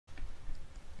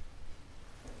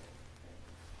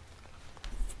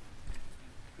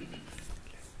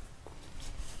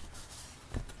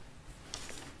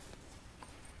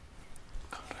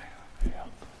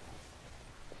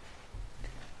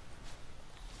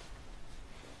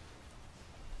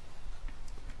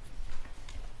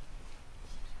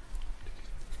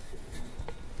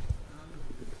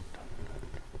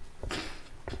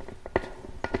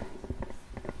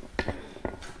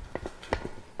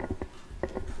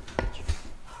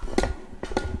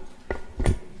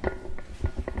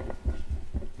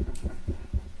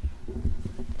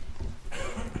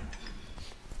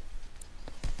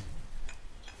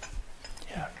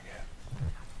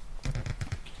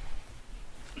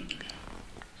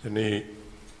Ini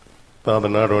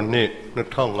Padana Roni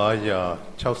Natangaya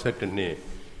Chausetini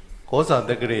Kosa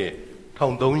Degre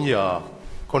Tangdonya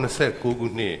Konase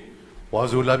Kuguni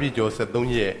Wazulabi Joseph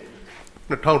Donye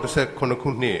Natang Set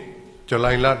Konakuni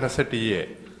Jalaila Naseti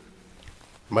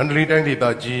Mandri Dandy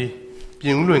Daji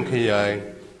Pingluin Kayai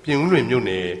Pingluin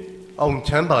Mune Aung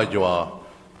Chanda Joa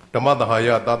Dhamma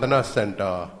Sahãya Dhamma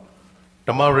Center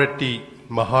Dhamma Reti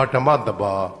Maha Dhamma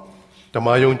Thaba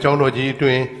Dhamma Yung Chaunoji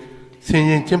Twin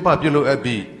Singing Chimpa Pilu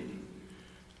Abi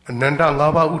Nanda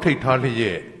Lava Uti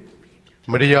Tali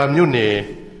Maria Mune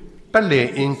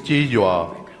Pale in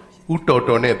Chiyua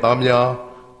Utotone Damya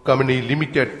Company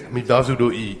Limited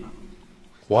Midazudo E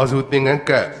Wazu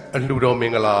Tinganka and Ludo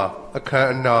Mingala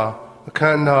Akana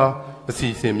the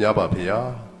Sisim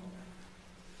Yabapia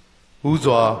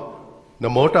Uzwa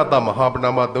Namota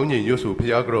Mahabanama Doni Yusu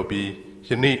Piagrobi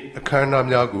Yeni Akana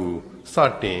Yagu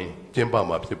Satin Jimba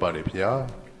Mapsipari Pia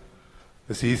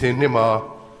The season Nima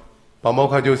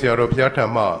Pamoka Josiaro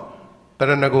Piatama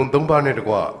Taranagun Dumba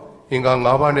Netwa Ingang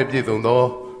Lava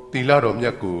Nepizuno Tilaro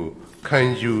Miaku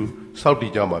Kanju Saudi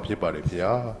Jama Pipari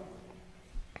Pia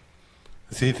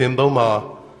Season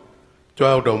Doma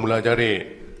Joao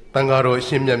Domulajare Tangaro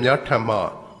Shimyam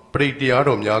Yatama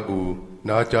Pretiaro Miagu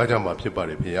Na Jajama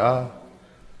Pipari Pia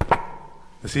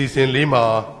Season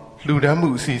Lima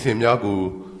Ludamu Season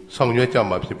Yagu Songya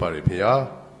Jama Pipari Pia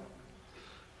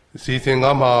Season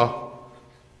Gama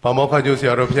Pamoka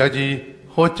Josiaro Piaji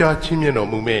Hocha Chimino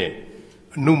Mume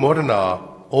Nu Morana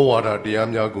Owara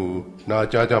Diam Yagu Na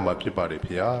Jajama Pipari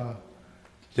Pia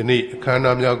Jeni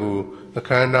Akana Yagu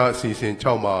Akana Season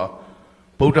Chama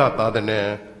Buddha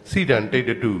Tadane Sidan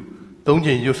Datu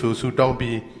Donjin Yusu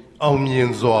Sudombi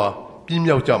Aumien Zoa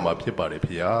Pimyao Jama Pipari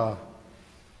Pia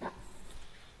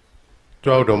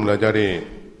Drawdom Lajari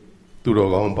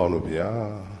Turogong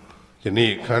Paunupia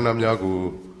Jeni Kanam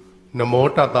Yagu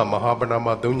Namota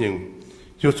Mahabanama Duning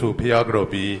Yusu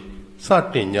Piagrobi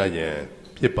Satin Yayan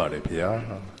Pipari Pia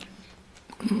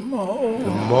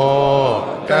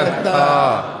Mo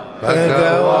Tata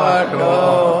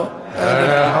Bhagavato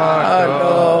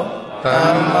Arahato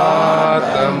Dhamma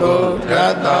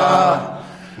Sahãya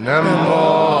Namo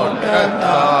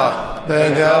Tata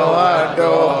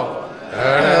Bhagavato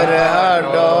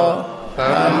Arahato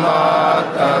Dhamma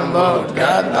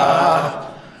Sahãya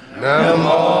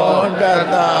Namo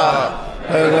Tata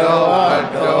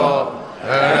Bhagavato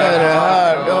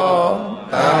Arahato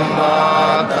Dhamma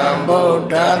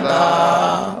Sahãya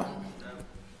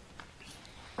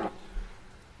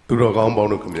Turogong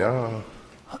Bonukumya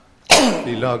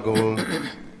Nilagon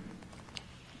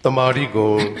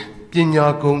Tamarigon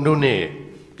Pinya Gondone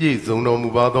Pizuno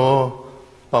Mubado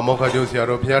Pamoka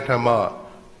Josiaro Piatama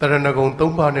Taranagon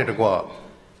Tumba Netwa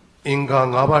Inga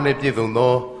Ngabane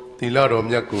Pizuno Tilaro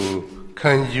Miaku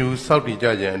Can you Saudi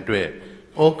Jayan Dwe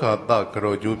Oka Da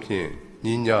Karojupin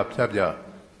Nina Piabia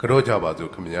Karojabazu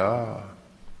Kamya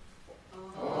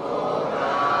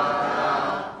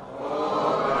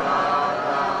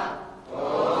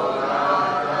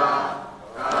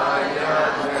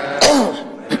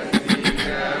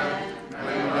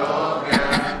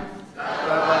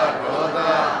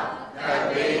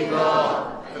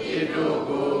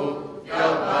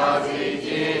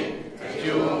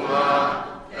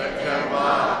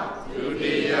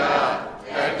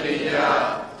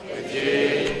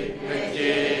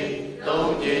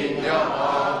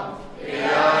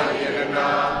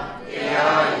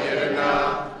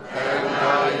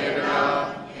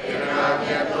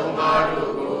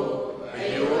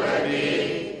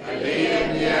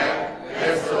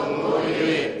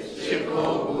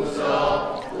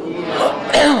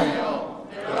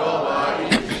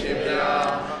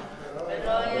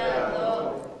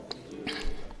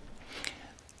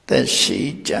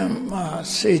She Jama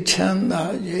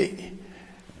Sechanda Ye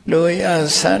Loya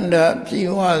Sanda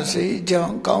Piwasi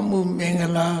John Kamu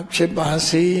Mingala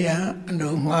Chibasi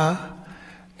Numa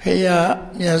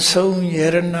Paya Myasong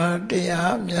Yerna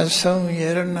Dea Myasong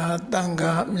Yerna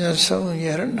Tanga Myasong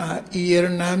Yerna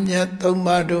Yerna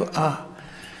Myatomadu A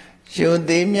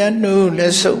Yodemia no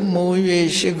leso Muye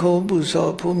Shiko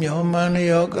Buso Pumyo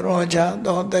Manio Groja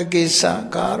Dota Gisa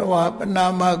Karwa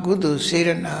Panama Gudu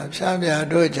Sirena Sabia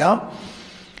Doja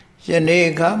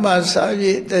Yane Kama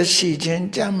Savi the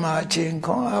Shijin Jama Chin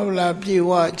Kong Aula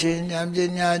Piwa Chin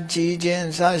Yamjinya Jijin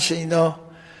Sashido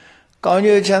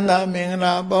Gauyu Chanda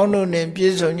Mingla Bono Nim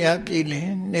Pisonia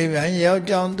Pilin Nivan Yao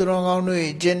Jang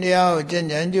Drongonu Jindiao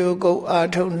Jinjanju Go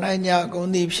Ato Nanya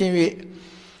Gondi Pimi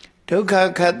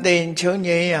Dukkha Khatin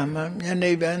Chonyayama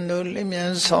Yanibando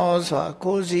Limian Sosa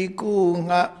Kosi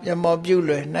Kunga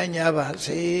Yamobule Nanya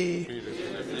Basi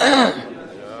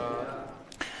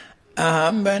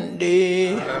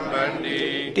Ahambandi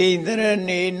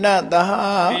Tidrani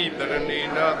Nadaha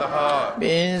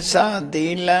Binsa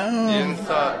Dilam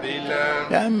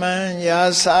Dhaman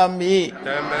Yasami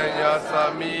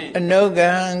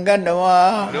Anugahan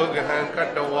Gadwa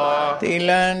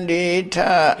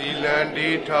Tilandita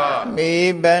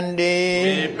Mi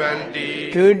Bandi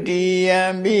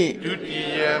Tudiyambi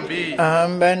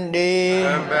Ahambandi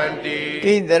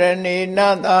Tidrani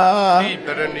Nadaha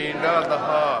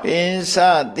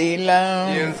Binsa Dilam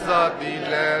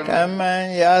Dhaman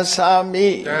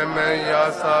Yasami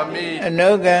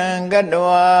Anugahan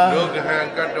Gadwa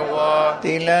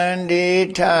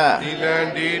Tilandita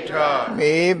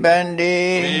Mi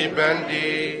Bandi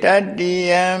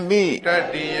Tadiyambi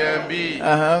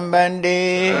Ahambandi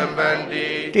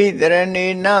Tidrani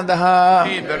Nadaha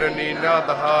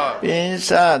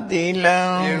Binsa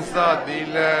Dilam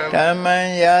Dhaman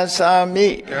Yasami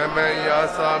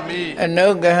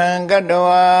Anugahan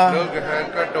Gadwa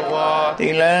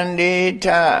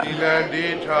Tilandita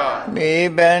Mi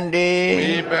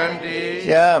Bandi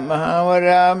Ya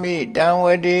Mahavarami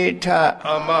Damwadita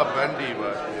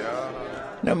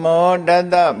Namo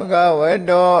Tata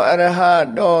Bhagavato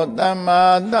Arahato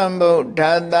Dhamma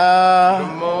Sambuddhassa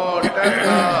Namo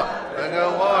Tata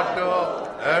Bhagavato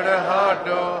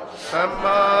Arahato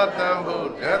Dhamma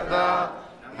Sambuddhassa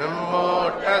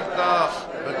Namo Tata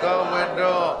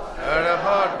Bhagavato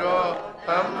Arahato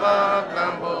Dhamma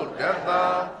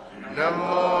Sambuddhassa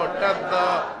Namo Tata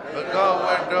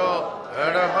Bhagavato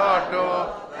Arahato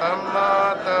Dhamma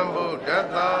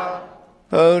Sambuddhassa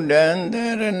Buddhaṃ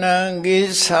Dharanam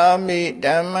Gissāmi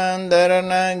Dhammaṃ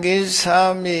Dharanam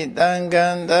Gissāmi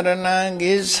Sanghaṃ Dharanam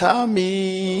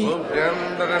Gissāmi Buddhaṃ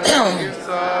Dharanam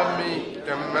Gissāmi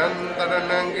Dhammaṃ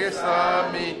Dharanam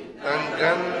Gissāmi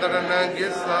Sanghaṃ Dharanam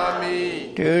Gissāmi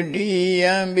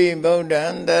Dudiyampi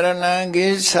Buddhaṃ Dharanam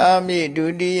Gissāmi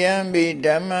Dudiyampi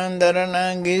Dhammaṃ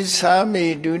Dharanam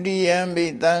Gissāmi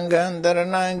Dudiyampi Sanghaṃ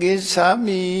Dharanam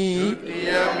Gissāmi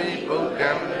Dudiyampi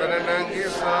Buddhaṃ Dharanam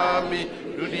Gissāmi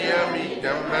Dudiyampi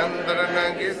Dhammaṃ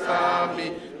Dharanam Gissāmi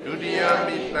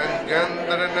Dudiyampi Sanghaṃ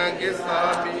Dharanam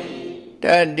Gissāmi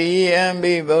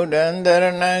Tadiyampi Buddhaṃ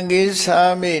Dharanam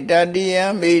Gissāmi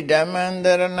Tadiyampi Dhammaṃ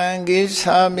Dharanam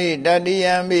Gissāmi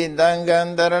Tadiyampi Sanghaṃ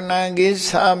Dharanam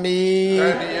Gissāmi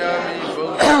Tadiyampi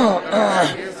Buddhaṃ Dharanam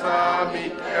Gissāmi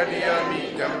Tadiyampi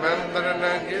Dhammaṃ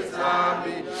Dharanam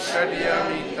Gissāmi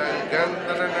Tadiyampi Sanghaṃ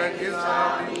Dharanam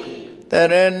Gissāmi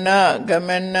Tarana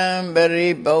Gamanam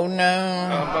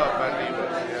Paripurnam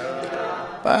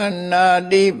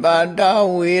Panadi Bada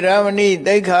Viramani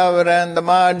Dekavaram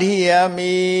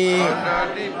Dhamadhiyami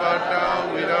Panadi Bada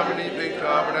Viramani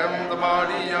Dekavaram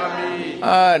Dhamadhiyami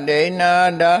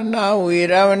Adena Dana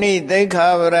Viramani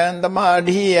Dekavaram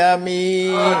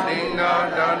Dhamadhiyami Adena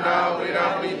Dana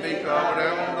Viramani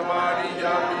Dekavaram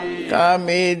Dhamadhiyami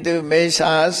Kametu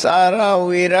Mesa Sara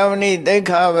Viramani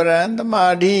Dekavaram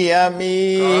Dhamadhiyami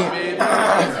Kametu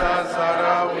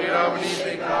Sara Viramani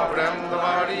Dekavaram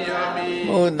Dhamadhiyami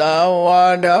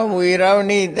Udavada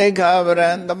Viramani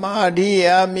Dekavaram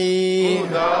Dhamadhiyami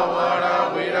Udavada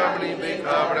Viramani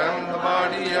Dekavaram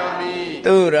Dhamadhiyami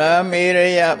Tura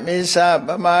Miraya Misa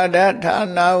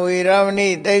Pamadatthana Viramani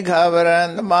Dekavaram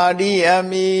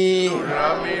Dhamadhiyami Tura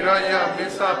Miraya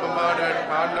Misa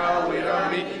Pamadatthana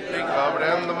Viramani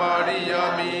Dekavaram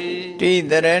Dhamadhiyami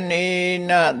Tidrani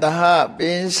Nadaha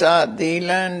Binsa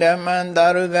Dilam Dhammam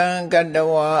Darugaṃ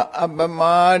Gadwa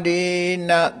Abamadi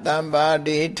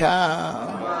Natambadita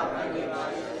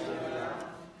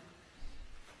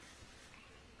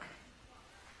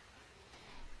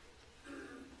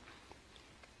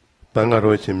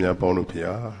Tangaro Chimya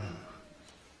Ponupia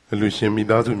Lucian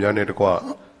Midazu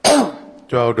Yanequa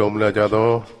Joao Domla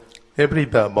Jado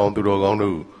Ebrita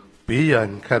Bondurogonu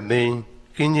Bian Kadin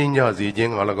Kinyin Yazi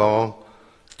Jing Alagong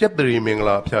Jetri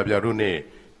Mingla Piabiarune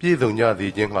Pizun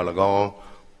Yazi Jing Alagong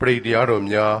Prediarum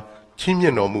Ya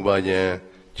Chimiano Mubayan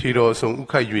Chiro Sung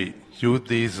Ukayui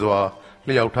Yudi Zwa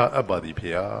Liauta Abadi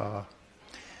Pia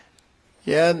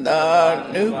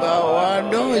Yada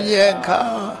Nubawado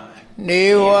Yeka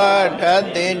Niwa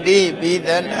Datindi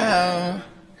Bidanam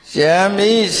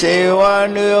Yami Sewa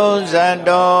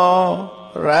Nuyozando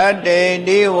Rade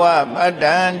Diwa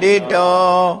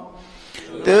Madandito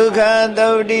Dukha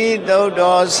Dodi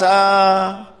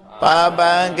Dodosa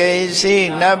Pabangesi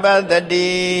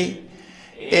Nabadadi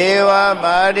Ewa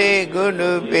Mari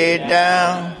Guru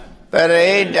Bedam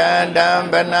Paredandam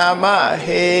Banama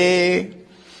He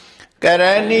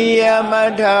Karaniya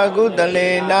Madha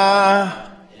Gudalena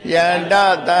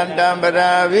Yanda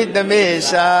Tandambara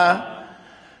Vitamesa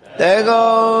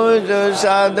Tego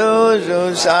Zusa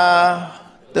Duzusa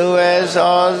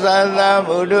Tueso Sasa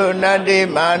Buddhu Nati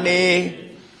Mani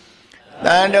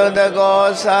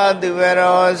Tandotako Sa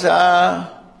Tuverosa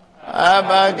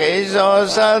Abakeso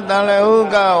Sa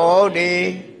Talauka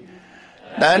Odi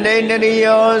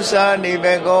Tandendriyo Sa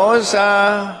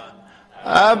Nibekosa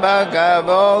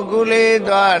Abakabo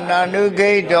Gulidwa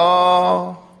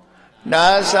Nanuketo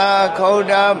Nasa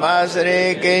Koda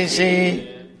Masri Kesi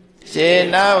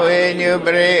Sena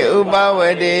Venyupre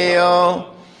Upavadiyo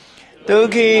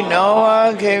Tuki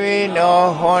Noa Kevi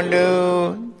No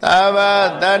Hondu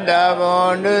Tava Dada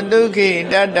Bondu Tuki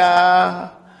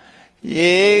Dada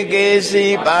Ye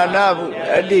Kesi Panabu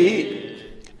Dadi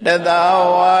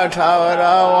Dadawa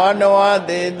Thavara Wanawa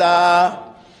Deda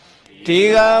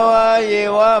Tigawa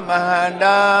Yewa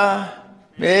Mahanda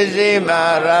Bisi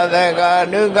Maradaka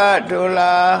Nuka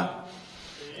Tula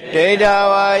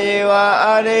Dedawa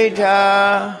Yewa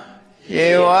Adita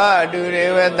Yewa Dure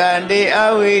Vedandi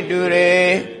Avi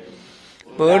Dure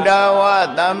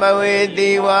Buddhawa Dhamma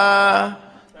Diwa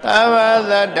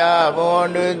Tavazada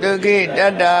Bondu Duki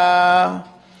Dada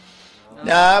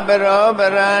Nabaro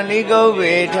Baraniko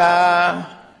Vita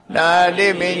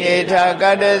Nadi Minyeta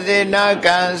Kadazina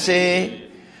Kansi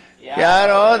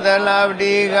Yaro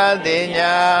Dalabdi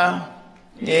Gadinya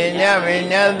Ninya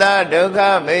Minyata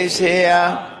Duka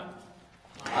Messia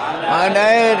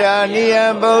Manaira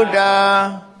Niya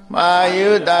Buddha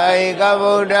Mayutai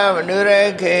Kabuddha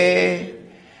Manureke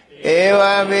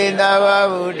Eva Vidava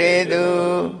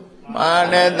Buddhedu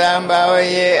Manadam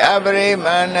Bhavaye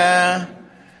Abrimana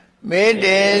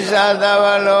Midi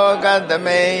Sadavalo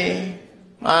Katame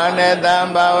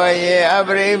Manadam Bhavaye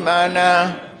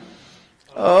Abrimana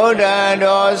Oda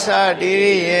Dosa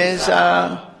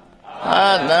Diriyesa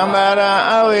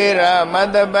Adamara Avira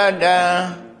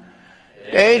Madhabada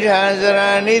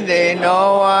Deithasarani De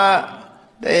Noa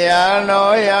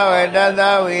Dayano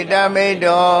Yavedada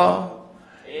Vidamedo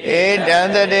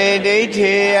Edandade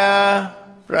Deithiya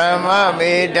Brahma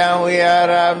Medam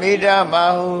Vihara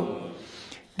Midamahu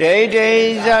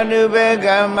Deite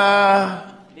Sanubegama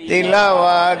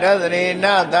Tilawa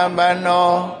Dadrina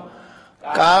Dambano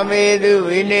Kamedu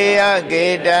Vinaya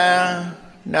Gedam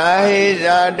Nahi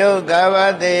Zadu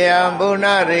Gavadeya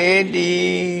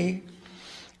Bunaredi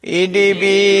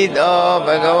Idibito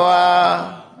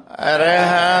Bhagava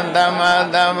Arahan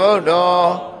Dhamma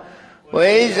Dhammuddho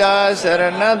Vaisa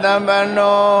Sarana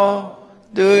Dhammano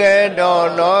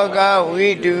Dugedo Loka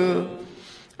Vidu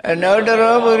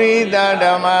Anodaro Purita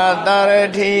Dhamma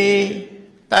Tarati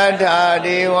Tata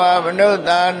Deva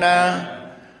Manudana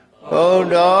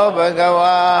Buddho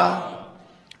Bhagava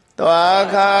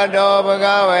Tvakado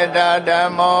Bhagavata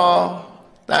Dhammo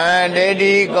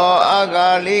Tandediko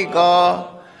Akaliko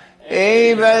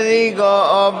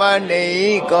Evadiko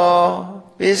Opandeiko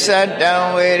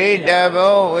Pisatam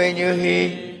Veritabo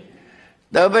Vinyuhi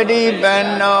Dabadi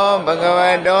Panno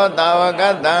Bhagavato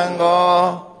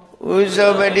Tavakatango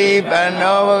Usabadi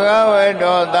Panno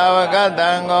Bhagavato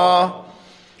Tavakatango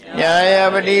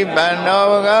Nyayabadi Panno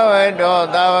Bhagavato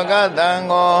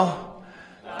Tavakatango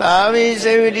Tavi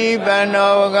Sevidi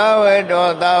Panno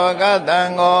Bhagavato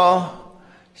Tavakatango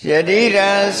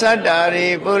Yadira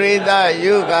Satari Purita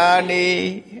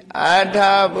Yugani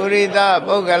Atha Purita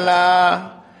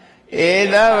Pukala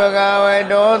Eda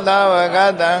Bhagavato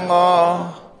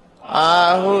Tavakatango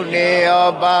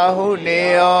Ahuneo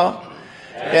Bahuneo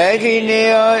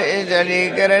Dakineo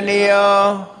Isari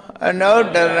Karaneo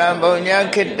Anotaram Punya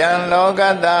Kitan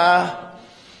Lokata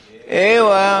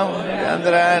Ewa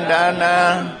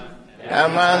Chandrandana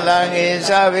Dhammalangi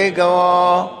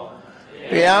Savikawo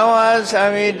Piyawa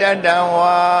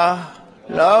Samitadawa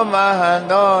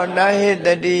Lomahando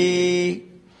Nahitadi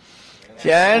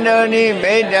Shandoni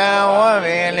Medawa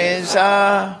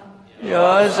Melisa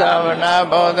Yosavana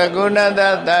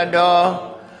Bodhagunada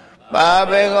Tado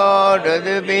Babego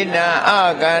Dudupina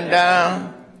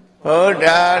Agandam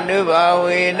Buddha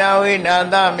Nubawi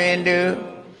Nawinata Mindu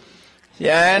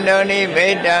Shandoni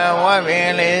Medawa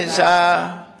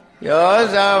Melisa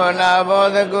Yosavana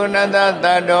Bodhagunada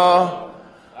Tado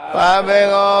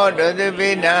Pabego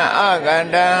Dudupina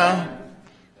Agandam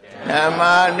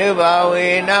Nama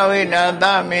Nubawi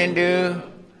Nawinata Mindu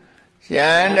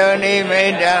Shandoni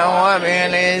Medam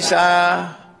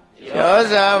Wamilisa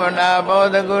Yosavana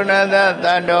Bodhagunada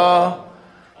Tado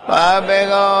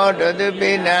Pabego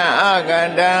Dudupina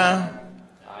Agandam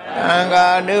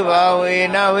Anga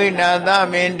Nubawi Nawinata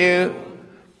Mindu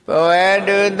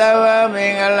Poedu Tava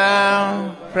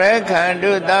Mingalam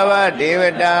Prekhandu Tava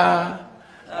Devata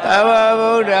Tava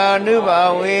Buddha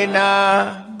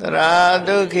Nubawina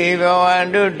Tradu Ki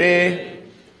Bhavandu De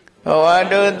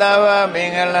Bhavandu Tava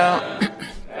Mingalam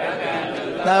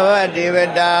Tava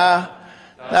Devata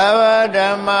Tava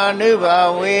Dhamma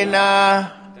Vena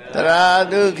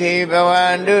Tradukhi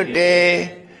Bhavandu Te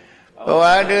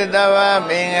Bhavadu Tava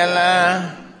Bingala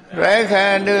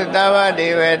Rekhandu Tava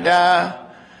Devata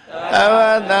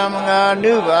Tava Dhamma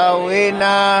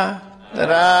Vena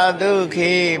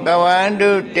Tradukhi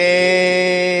Bhavandu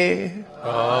Te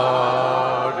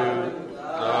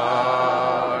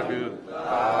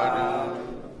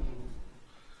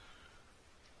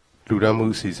လူရမှု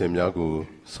စီစဉ်များကို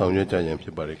ဆောင်ရွက်ကြရန်ဖြ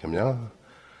စ်ပါတယ်ခင်ဗျာ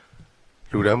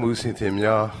လူရမှုစီစဉ်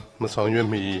များမဆောင်ရွက်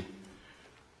မီ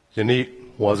ယနေ့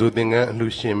ဝါဆိုသင်္ကန်းအလှ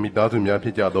ရှင်မိသားစုများဖြ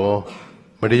စ်ကြသော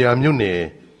မရယာမြို့နယ်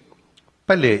ပ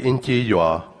တ်လည်အင်းကြီးရွာ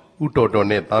ဥတော်တော်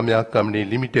နဲ့သားများကမ္ပဏီ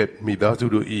လိမိတက်မိသားစု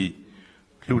တို့၏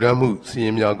လူရမှုစီရ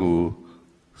င်များကို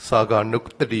စာဂနုတ်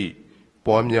တတိ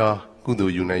ပွားများကုသို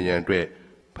လ်ယူနိုင်ရန်အတွက်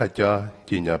ဖတ်ကြား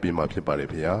ကြေညာပေးမှာဖြစ်ပါတ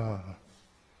ယ်ဗျာ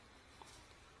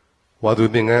ဝါသူ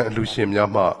သင်္ကန်းအလှရှင်များ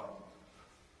မှ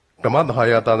ဓမ္မသဟာ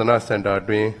ယသာသနာစင်တာ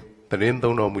တွင်တရင်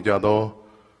သုံးတော်မူကြသော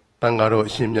တန်ဃာတော်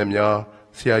အရှင်မြတ်များ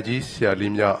ဆရာကြီးဆရာ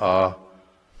လေးများအား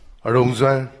အရုံစွ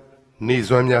မ်းနေ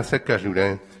စွမ်းများဆက်ကပ်လှူဒ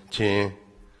န်းခြင်း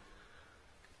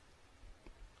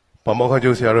ဗမောခ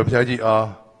ကျိုးဆရာတော်ဘုရားကြီးအား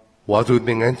ဝါသူသ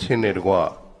င်္ကန်းခြင်းနဲ့တကွ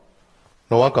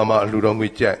နဝကမ္မအလှူတော်ငွေ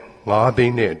ကျပ်9 သိ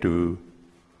န်းနဲ့အတူ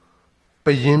ပ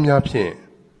ယင်းများဖြင့်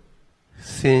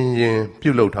ဆင်ရင်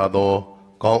ပြုလုပ်ထားသော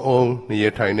ကောင်းအောင်နေရ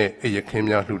ထိုင်တဲ့အိယခင်း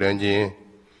များလှူဒန်းခြင်း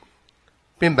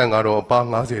ပင့်တန်ကတော့အပါ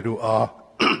90တို့အား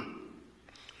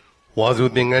ဝါစု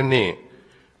သင်္ကန်းနှင့်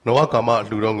နဝကမ္မ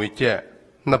လှူတော်ငွေကျပ်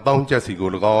2000ကျပ်စီကို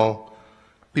၎င်း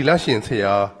သီလရှင်ဆ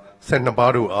ရာ12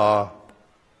ပါးတို့အား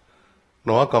န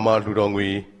ဝကမ္မလှူတော်ငွေ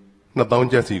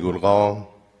2000ကျပ်စီကို၎င်း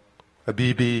အ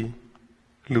ပြီးပြီး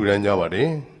လှူဒန်းကြပါတယ်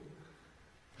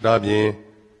ဒါပြင်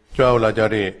ကြွားလာကြ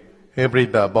တဲ့ဧပရိ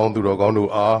သအပေါင်းသူတော်ကောင်း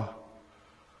တို့အား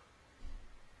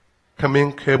ခမ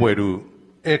င်းခဲပွဲတို့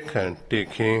အခန့်တေ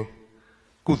ခင်း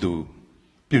ကုသိုလ်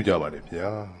ပြုကြပါတယ်ဗျာ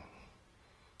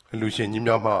အလူရှင်ကြီး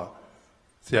များမှ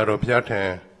ဆရာတော်ဘုရားထံ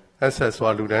အဆက်စွာ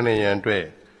လူတန်းနေရန်အတွက်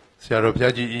ဆရာတော်ဘု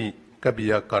ရားကြီးဤကပ္ပိ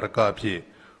ယကာရကအဖြစ်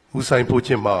ဦးဆိုင်ဖို့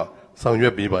ခြင်းမှဆောင်ရွ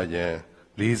က်ပေးပါရန်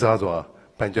လေးစားစွာ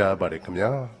ပန်ကြားပါတယ်ခင်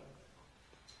ဗျာ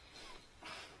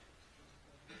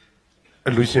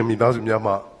အလူရှင်မိသားစုများ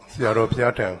မှဆရာတော်ဘု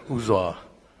ရားထံဥစွာ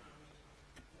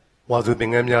ဝါစုသ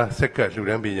င်္ကန်းများဆက်ကပ်လှူ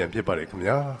ဒန်းပေးရန်ဖြစ်ပါတယ်ခင်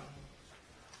ဗျာ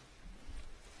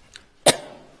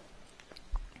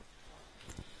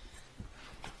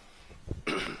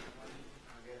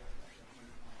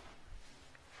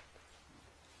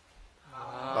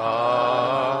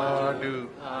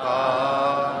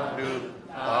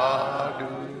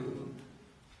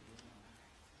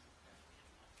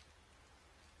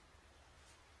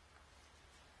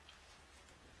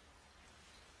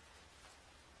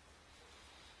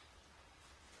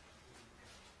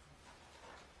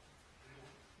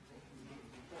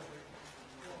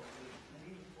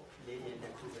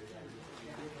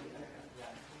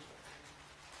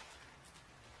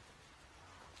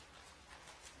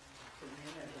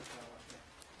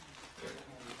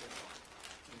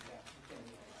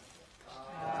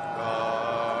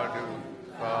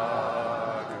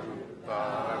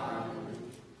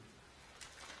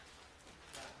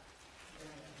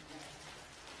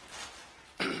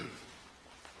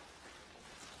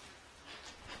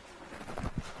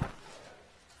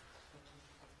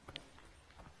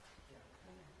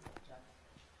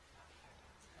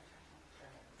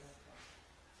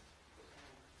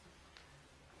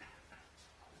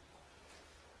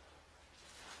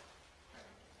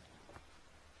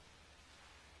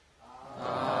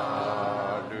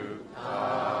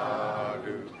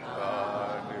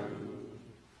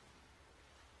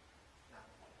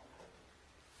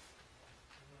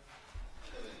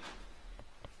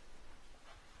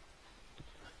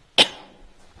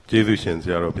ကျေးဇူးရှင်ဆ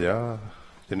ရာတော်ဗျာ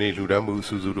ဒီနေ့လူတန်းမှု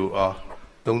စုစုတို့အား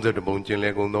30ပုံကျင်လဲ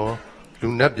ကုန်သောလူ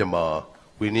နတ်မြမာ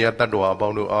ဝိနည်းတတ္တဝါအပေါ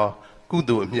င်းတို့အားကု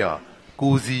သိုလ်အမျှ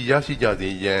ကိုစီရရှိကြစေ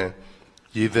ရန်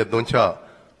ရေသက်သွန်းချ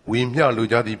ဝေမျှလူ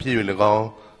ကြသည်ဖြစ်၍၎င်း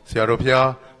ဆရာတော်ဖျား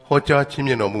ဟောကြားချင်း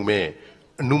မြတ်တော်မူမဲ့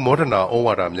အနုမောဒနာဩ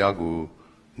ဝါဒများကို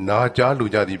နာကြားလူ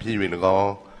ကြသည်ဖြစ်၍၎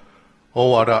င်းဩ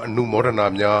ဝါဒအနုမောဒနာ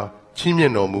များချင်းမြ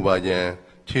တ်တော်မူပါရန်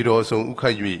ခြေတော်ဆုံးဥခ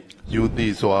တ်၍ယူသ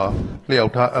ည်စွာလျှော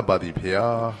က်ထားအပ်ပါသည်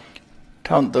ဖျား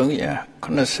1389ခု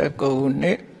နှ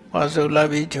စ်ဝါဆိုလ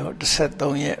ပြီးကျော်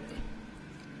13ရက်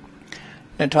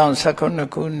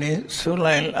2019ခုနှစ်ဇူ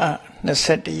လိုင်လ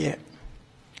21ရက်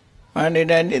မန္တလေး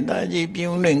တိုင်းဒေသကြီးပြည်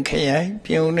ဦးလွင်ခရိုင်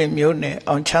ပြည်ဦးလွင်မြို့နယ်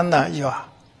အောင်ချမ်းသာရွာ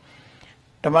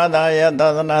ဓမ္မသာယသာ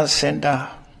သနာစင်တာ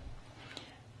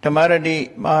ဓမ္မရတိ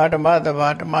မဟာဓမ္မသဘာ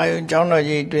ဓမ္မယုံကျောင်းတော်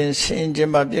ကြီးတွင်ဆင်ကျ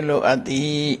င်းပပြုလုပ်အပ်သ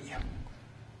ည်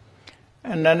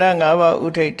အနန္တ၅ပါးဥ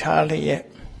ထိတ်ထားလျက်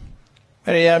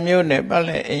ရိယာမျိုးနဲ့ပတ်လ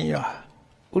ည်အင်းရွာ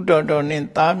ဥတော်တော်နှင့်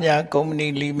သားများကုမ္ပဏီ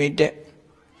လီမိတက်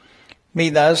မိ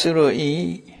သားစုတို့ဤ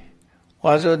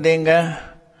ဝါဆိုသင်္ကန်း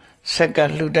ဆက်က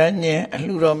လှူဒန်းခြင်းအ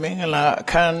လှူတော်မင်္ဂလာအ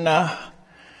ခမ်းအနား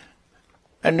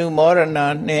အနုမောဒနာ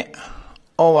နှင့်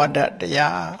ဩဝါဒတ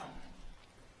ရား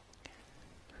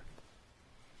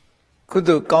ကု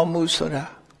သိုလ်ကောင်းမှုဆိုတာ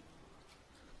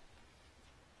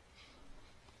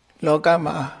လောက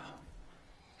မှာ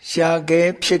ရှားခဲ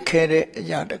ဖြစ်ခဲ့တဲ့အ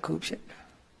ရာတစ်ခုဖြစ်တယ်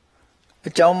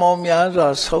အကြောင်းပေါင်းများစွာ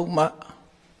ဆုံးမ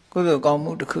ကုသိုလ်ကောင်း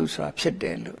မှုတစ်ခုဆိုတာဖြစ်တ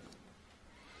ယ်လို့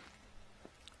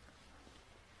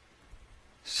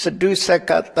စတုစက္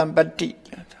ကတံပတ္တိ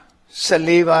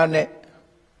14ပါးနဲ့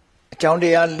အကြောင်းတ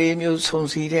ရား4မျိုးဆုံ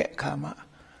စည်းတဲ့အခါမှာ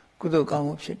ကုသိုလ်ကောင်း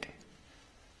မှုဖြစ်တယ်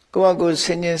ကိုယ့်အကိုဆ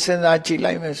င်ញင်စဉ်းစားကြည့်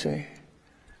လိုက်မယ်ဆိုရင်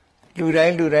လူတို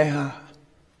င်းဟာ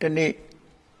ဒီနေ့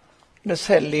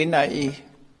24နာရီ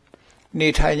နေ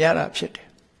ထိုင်ရတာဖြစ်တ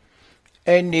ယ်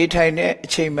အဲနေထိုင်တဲ့အ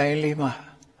ချိန်ပိုင်းလေးမှာ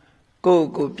ကိုယ့်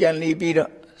ကိုပြန်လီပြီး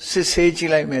တော့စစ်ဆေးကြ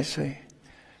ည့်လိုက်မယ်ဆိုရင်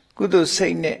ကုသိုလ်စိ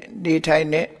တ်နဲ့နေထိုင်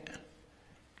တဲ့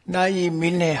နာယီမိ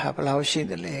နစ်ဟာဘယ်လောက်ရှိ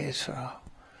သလဲဆိုတော့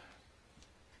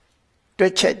တွ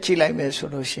က်ချက်ကြည့်လိုက်မယ်ဆို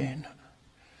လို့ရှိရင်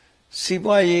စီး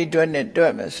ပွားရေးအတွက်နဲ့တွ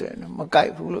က်မယ်ဆိုရင်မကို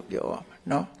က်ဘူးလို့ပြောရမှာ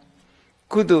နော်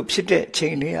ကုသိုလ်ဖြစ်တဲ့အချိ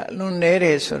န်လေးကအလွန်နည်းတ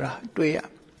ယ်ဆိုတာတွေ့ရ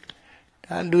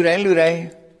ဒါလူတိုင်း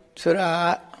ဆိုတာ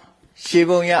ရှေး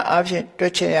ပုံရအဖြစ်တွ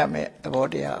က်ချက်ရမယ်သဘော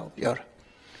တရားကိုပြောတာ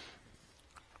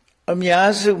အများ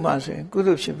စုမှာဆိုရင်ကု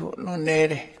သိုလ်ဖြစ်ဖို့လွန်နေ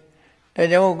တယ်ဒါ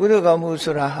ကြောင့်ကုသိုလ်ကောင်းမှု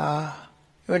ဆိုတာဟာ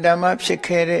ဓမ္မဖြစ်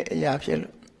ခဲ့တဲ့အရာဖြစ်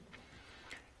လို့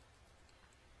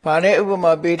ဘာနဲ့ဥပ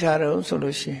မာပေးထားတော့ဆို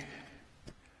လို့ရှိရင်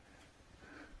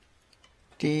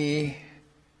ဒီ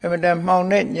အမတန်မှောင်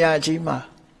တဲ့ညကြီးမှာ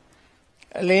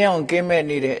အလင်းရောင်ကင်းမဲ့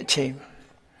နေတဲ့အချိန်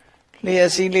လျှ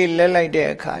က်စီးလေးလဲလိုက်တဲ့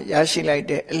အခါရရှိလိုက်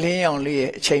တဲ့အလင်းရောင်လေး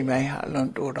ရဲ့အချိန်ပိုင်းဟာအလွန်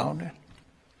တိုတောင်းတယ်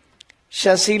ရှ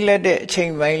က်စီးလက်တဲ့အချိ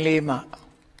န်ပိုင်းလေးမှာ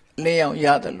အလင်းရောင်ရ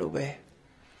တယ်လို့ပဲ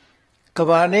က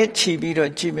ဘာနဲ့ခြီးပြီး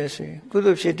တော့ကြည့်မယ်ဆိုရင်ကု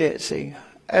သိုလ်ဖြစ်တဲ့အချိန်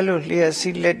အဲ့လိုလျှက်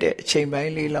စီးလက်တဲ့အချိန်ပို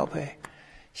င်းလေးလောက်ပဲ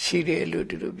ရှိတယ်လို့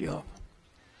သူတို့ပြော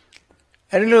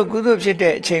အဲ့လိုကုသိုလ်ဖြစ်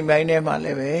တဲ့အချိန်ပိုင်းထဲမှာလ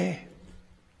ည်းပဲ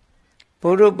ဘု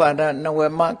ရုပါဒနဝ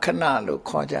မခဏလို့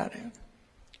ခေါ်ကြတယ်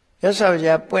ရသော်ရ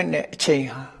ပွင့်တဲ့အချိန်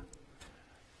ဟာ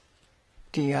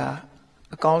ဒီဟာ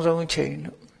အကောင်းဆုံးအချိန်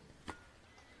လို့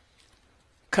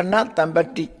ခဏတံပတ္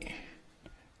တိ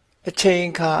အချိန်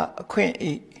ခါအခွင့်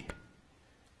ဤ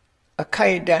အခို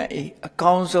က်အတန့်ဤအ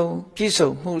ကောင်းဆုံးပြည့်စုံ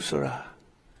မှုဆိုတာ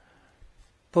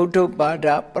ဗုဒ္ဓပါဒ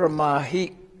ပရမာဟိ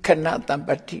ခဏတံပ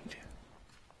တ္တိ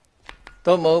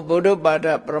သို့မဟုတ်ဗုဒ္ဓပါဒ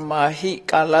ပရမာဟိ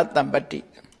ကာလတံပတ္တိ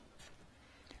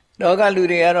လောကလူ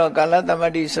တွေကတော့ကာလတံပ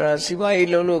တ္တိဆိုတာစီးပွားရေး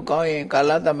လုပ်လို့ကောင်းရင်ကာ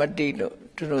လတံပတ္တိလို့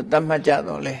သူတို့သတ်မှတ်ကြ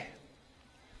တော့လေ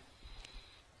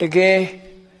တကယ်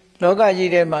လောက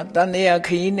ကြီးထဲမှာတန်တရားခ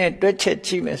ရီးနဲ့တွက်ချက်ကြ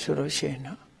ည့်မယ်ဆိုလို့ရှိရင်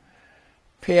တော့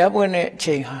ဖျားပွင့်တဲ့အ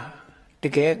ချိန်ဟာတ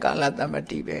ကယ်ကာလတမ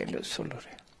တိပဲလို့ဆိုလိုတ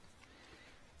ယ်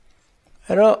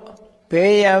အဲ့တော့ဘ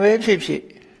ယ်ရာပဲဖြစ်ဖြစ်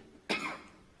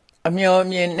အမျှော်အ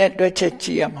မြင်နဲ့တွက်ချက်ကြ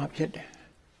ည့်ရမှာဖြစ်တယ်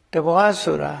တဘွား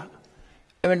ဆိုတာ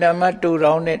အမှန်တမ်းတူ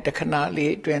တောင်းတဲ့တခဏ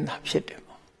လေးအတွင်းသာဖြစ်တယ်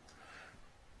ပေါ့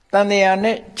တန်တရား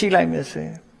နဲ့ကြည့်လိုက်မယ်ဆိုရ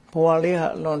င်ဘဝလေးဟာ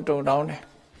အလွန်တူတောင်းတယ်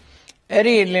အဲ့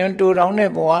ဒီလင်းတူတောင်းတဲ့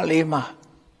ဘဝလေးမှာ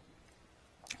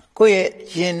ကိုယ့်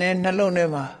ရဲ့ရင်နဲ့နှလုံးထဲ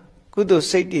မှာကုသိုလ်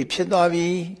စိတ်တွေဖြစ်သွားပြီ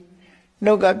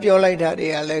နှုတ်ကပြောလိုက်တာတွေ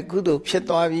ကလည်းကုသိုလ်ဖြစ်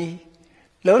သွားပြီ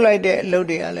လှုပ်လိုက်တဲ့အလုပ်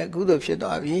တွေကလည်းကုသိုလ်ဖြစ်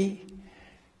သွားပြီ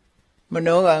မ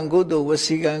နောကံကုသိုလ်ဝ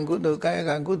စီကံကုသိုလ်ကာယ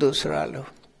ကံကုသိုလ်ဆိုတာလို့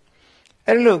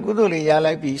အဲ့လိုကုသိုလ်တွေရ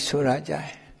လိုက်ပြီဆိုတာကြရင်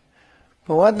ဘ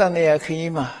ဝတန်တရားခ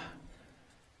ရီးမှာ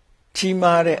ကြီး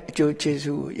မားတဲ့အကျိုးကျေး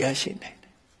ဇူးကိုရရှိနိုင်တ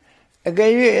ယ်အက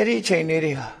ယ်၍အဲ့ဒီအချိန်လေး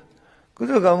တွေဟာကု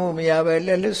သိုလ်ကောင်းမှုမရပဲလ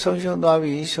က်လွတ်ဆုံးရှုံးသွား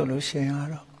ပြီဆိုလို့ရှိရင်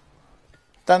တော့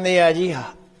တန်တရားကြီးဟာ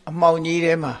အမှောင်ကြီး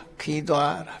ထဲမှာခီး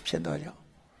သွားတာဖြစ်တော့ကြောင့်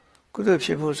ကုသိုလ်ဖြ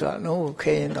စ်ဖို့ဆိုတာလုံးဝ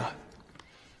ခဲရင်သွား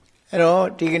အဲ့တော့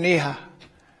ဒီကနေ့ဟာ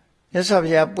မြတ်စွာဘု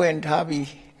ရားပွင့်ထားပြီး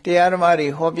တရားဓမ္မတွေ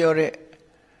ဟောပြောတဲ့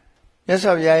မြတ်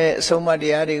စွာဘုရားရဲ့အဆုံးအမတ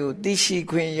ရားတွေကိုသိရှိ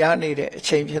ခွင့်ရနေတဲ့အ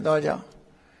ချိန်ဖြစ်တော့ကြောင့်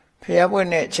ဘုရားပွင့်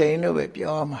တဲ့အချိန်လို့ပဲ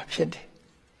ပြောရမှာဖြစ်တယ်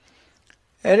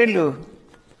အဲ့ဒီလို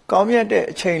ကောင်းမြတ်တဲ့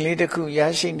အချိန်လေးတစ်ခုရ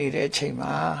ရှိနေတဲ့အချိန်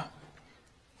မှာ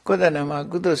ကိုယ်တဏ္ဍာမှာ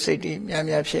ကုသိုလ်စိတ်တွေများ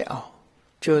များဖြစ်အောင်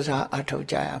ကြိုးစားအထောက်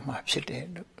ကြရမှာဖြစ်တယ်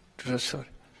လို့သူတို့ဆိုတ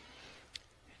ယ်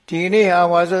ဒီနေ့ဟာ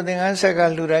ဝါဆိုသင်္ကန်းဆက်က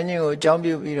လှူဒန်းခြင်းကိုအကြောင်း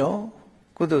ပြုပြီးတော့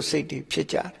ကုသိုလ်စိတ်တွေဖြစ်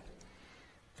ကြတယ်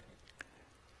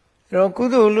အဲ့တော့ကု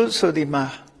သိုလ်လို့ဆိုဒီမှာ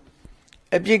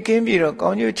အပြစ်ကင်းပြီးတော့ကော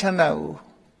င်းကျိုးချမ်းသာကို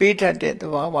ပေးတတ်တဲ့သ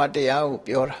ဘာဝတရားကို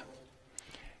ပြောတာ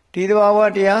ဒီသဘာဝ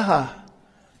တရားဟာ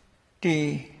ဒီ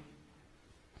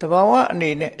သဘာဝအနေ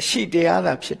နဲ့အရှိတရား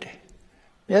သာဖြစ်တယ်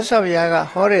မြတ်စွာဘုရားက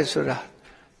ဟောတယ်ဆိုတာ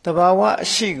သဘာဝအ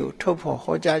ရှိကိုထုတ်ဖော်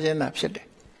ဟောကြားခြင်းသာဖြစ်တယ်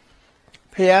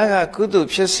Piaga kudu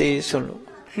pisi solo.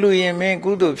 Luyen men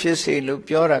kudu pisi lu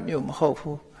piora mu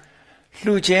hofu.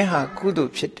 Lujenha kudu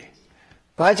pite.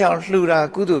 Bajan lura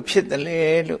kudu pit the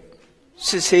le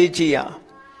Sisejia.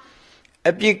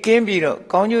 A big game biro,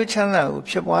 Gonyu Chana,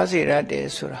 Piawazi Rade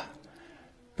Sura.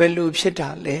 Belu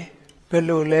pita le,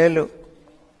 Belu lelo.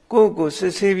 Go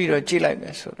Sisebiro Gila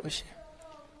Mesoroshi.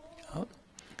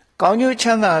 Gonyu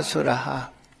Chana Suraha.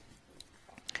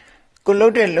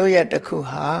 Kulode Loya the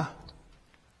Kuha.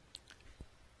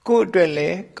 Go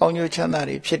dwelle, Gonyu Chana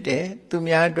repite,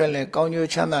 Tumia dwelle, Gonyu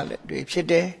Chana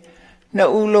repite,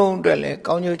 no ulong dwelle,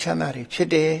 Gonyu Chana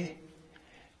repite.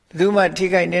 Duma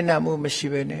Tiga Nenamu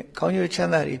Mashibene, Gonyu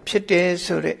Chana repite,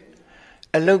 Sure,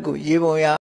 a logo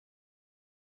Yiboya.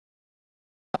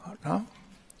 No?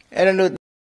 Eralo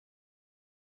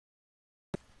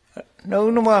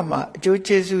no mama, Joe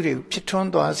Jesuri, Piton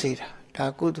Doazida,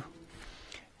 Takudu.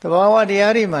 The Bawa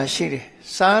Diari Mashiri,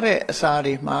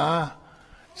 Sari Ma,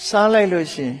 Sala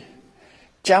Lucy,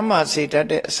 Jama Sita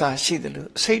de Sa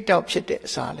Shidalu, Sit up Shit,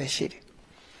 Sale Shiri.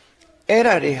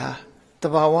 Era Reha, the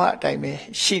Bawa Dime,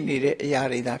 she needed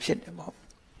Yari that shit.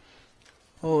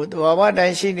 Oh, the Bawa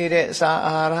Dime she needed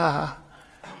Sahara,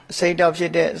 Sit up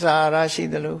Shit, Sahara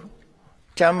Shidalu,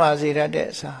 Jama Zira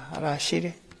de Sahara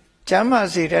Shiri, Jama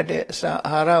Zira de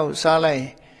Sahara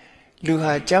Salai.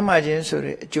 Luha Jama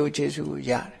Jensure, Joe Jesu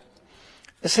Yar.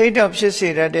 A set of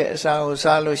Shisi de Sao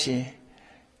Saloshi.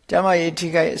 Jama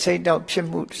Yetika, set of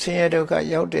Chimut, Seyadoka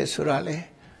Yote Surale,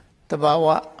 the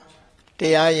Bawa,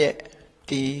 the Aye,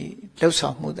 the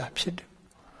Losa Muda Pit.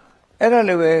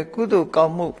 Eralewe, Kudu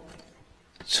Kamu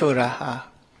Suraha,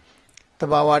 the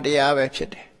Bawa de Ave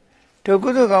Pit. To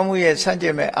Kudu Kamu yet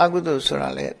Sanjame Agudu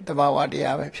Surale, the Bawa de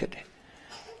Ave Pit.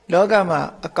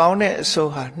 Logama, a county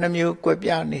soha, Namu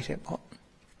Quepia native.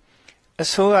 A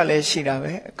soha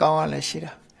leshida, a kawa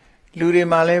leshida. Luri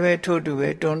maleve to do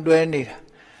it, don't do any.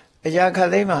 A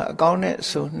yakadema, a county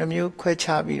so, Namu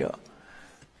Quechabiro.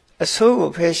 A so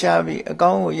of Peshabi, a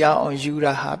gong ya on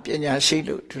Jura hap, and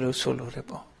Yashilu to the solo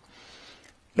repo.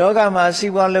 Logama, see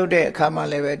one load de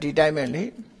Kamaleve, di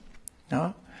diamondly.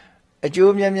 No? A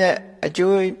Jew Yade, a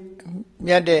Jew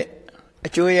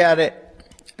Yade.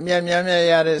 Miamia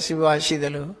Yare Siwa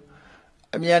Shidalu,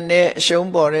 a Miane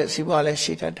Shombore Siwale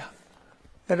Shitada.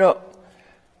 Pero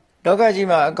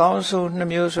Dogajima, a council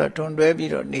Namusa, don't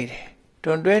do need.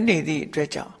 Don't do any the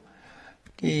treasure.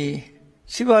 The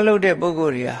Siwalo de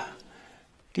Bogoria,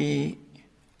 the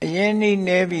Yeni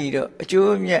Nevido, a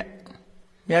Jew Miamia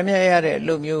Yare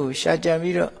Lumu,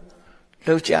 Shajamiro,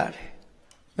 Luchare,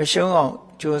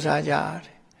 Mashon, Josajar,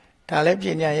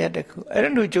 Talepina Yataku, I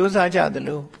don't do Josaja the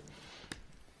Lu.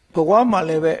 Pawama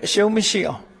leve, show me she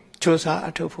on Josa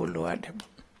Atofu Luadem.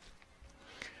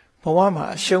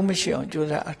 Pawama, show me she on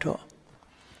Josa Ato.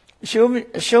 Show me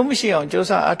she on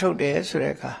Josa Ato de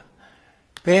Sureka.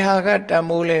 Behagat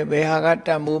Damule, Behagat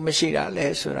Damu Mashira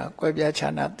le Sura, Quebia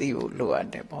Chana Tiu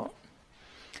Luademo.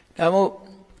 Damu,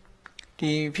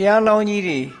 the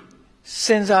Pialoniri,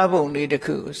 Sensabo need a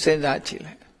coup, Senza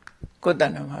Chile.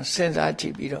 Godanama, Senza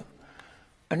Chibiro.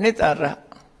 Anitara.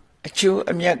 A chew a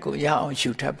miaco ya on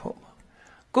shoot up home.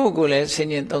 Google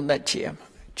singing on that chiam.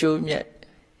 Chew miat.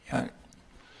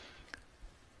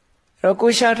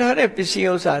 Rokushata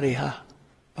episodes ariha.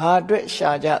 Badwe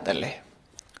shaja the le.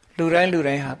 Luran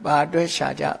Lureha, Badwe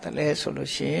shaja the le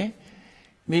solution.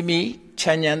 Mimi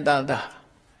Chanyandada.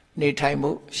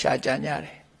 Nitaimu shajanyare.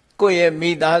 Goye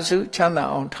midasu chana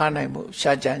on Tanaimu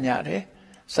shajanyare.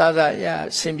 Sada ya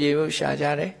simbiu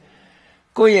shajare.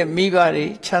 Goye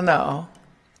mibari chana on.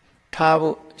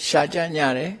 Tabu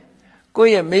Shajanyare,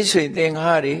 Goya Misui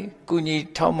Denghari, Guni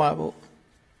Tomabu,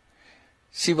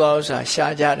 Sibausa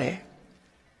Shajare.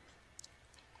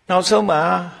 Now so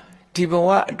ma,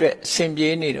 Tibawa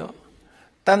Simbie Nido,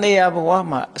 Tanea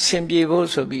Bawama, Simbie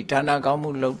also be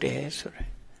Tanagamu Lode Sure.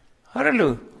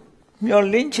 Haralu, Mio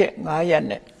Linche,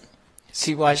 Mayane,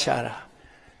 Siwashara.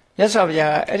 Yes, of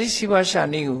ya, Edisiwasha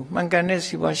Nigu, Mangane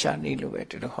Siwasha Nilu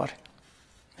to the hot.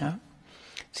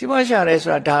 Siwasha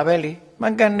Resra Daveli,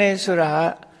 Mangane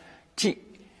Sura Chi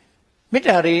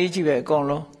Mitari Jive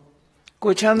Golo,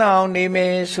 Kuchana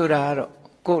Nime Suraro,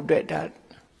 Go Dred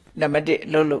Namade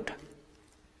Lolut.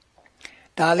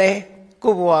 Dale,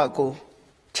 Kubuaku,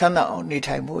 Chana on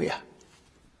Nitaimuya.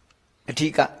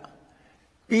 Atika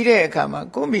Pire Kama,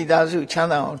 Gumi Dazu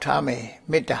Chana on Tame,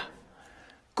 Mita.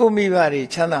 Gumi Vari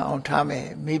Chana on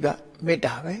Tame, Miba,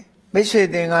 Mitave, Mese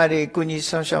Dengari Kuni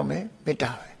Sanshome,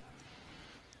 Mitave.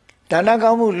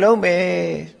 Danagamu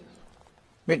Lome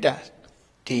Mita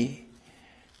T.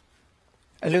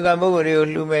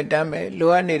 Alugamogori, Lume Dame,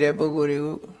 Luani de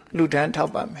Bogori, Lutan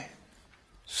Topame.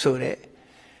 So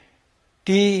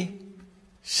ဒီ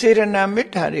စေရနာမေ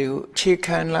တ္တာတွေကိုခြေ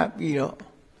ခံလာပြီးတော့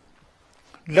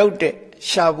လောက်တဲ့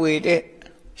ရှားပွေတဲ့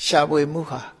ရှားပွေမှု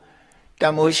ဟာတ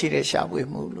န်ဖိုးရှိတဲ့ရှားပွေ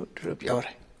မှုလို့သူတို့ပြောတ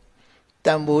ယ်တ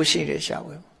န်ဖိုးရှိတဲ့ရှား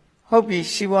ပွေမှုဟုတ်ပြီ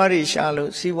စီးပွားတွေရှား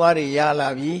လို့စီးပွားတွေရလာ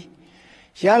ပြီ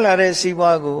ရလာတဲ့စီး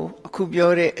ပွားကိုအခု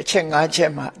ပြောတဲ့အချက်၅ချ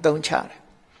က်မှအသုံးချတယ်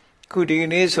အခုဒီ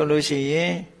နေ့ဆိုလို့ရှိရ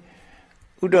င်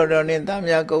ဥတော်တော်နဲ့သား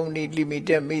များကုမ္ပဏီလီမိတ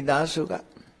က်မိသားစုက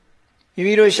မိ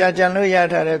မိတို့ရှာကြံလို့ရ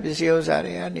ထားတဲ့ပစ္စည်းဥစ္စာ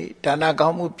တွေကနေဒါနကော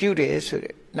င်းမှုပြုတယ်ဆို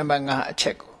တဲ့နံပါတ်5အချ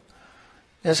က်ကို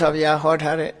မြတ်စွာဘုရားဟော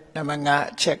ထားတဲ့နံပါတ်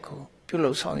5အချက်ကိုပြု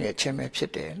လုပ်ဆောင်ရခြင်းပဲဖြ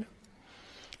စ်တယ်လို့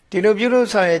ဒီလိုပြုလုပ်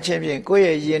ဆောင်ရခြင်းဖြင့်ကို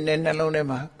ယ့်ရဲ့ယင်နဲ့နှလုံးထဲ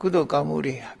မှာကုသိုလ်ကောင်းမှု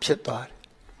တွေဖြစ်သွား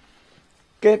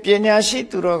တယ်ကဲပညာရှိ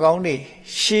သူတော်ကောင်းတွေ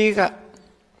ရှေးက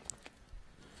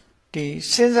ဒီ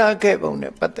စဉ်းစားခဲ့ပုံ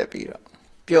နဲ့ပတ်သက်ပြီးတော့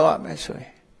ပြောရမယ်ဆိုရ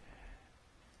င်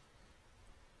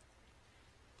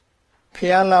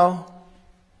ဖျားလောင်း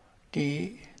ဒီ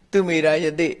သူမေရာယ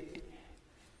တိ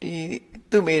ဒီ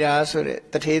သူမေရာဆိုတဲ့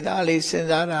တထေသားလေးစဉ်း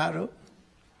စားတာတို့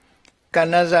ကဏ္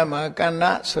ဍဇမှာကဏ္ဍ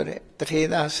ဆိုတဲ့တထေ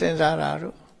သားစဉ်းစားတာ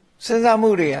တို့စဉ်းစားမှု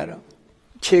တွေကတော့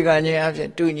ခြေခံခြင်းအဖြစ်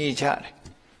တူညီကြတယ်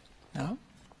နော်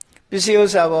ပစ္စည်းဥ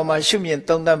စ္စာပေါ်မှာရှုမြင်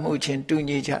သုံးသပ်မှုချင်းတူ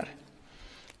ညီကြတယ်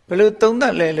ဘယ်လိုသုံးသ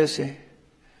ပ်လဲလို့ဆိုရင်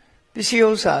ပစ္စည်းဥ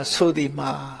စ္စာဆိုသည်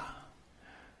မှာ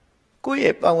ကိုယ့်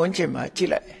ရဲ့ပတ်ဝန်းကျင်မှာကြည့်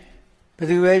လိုက်ဘယ်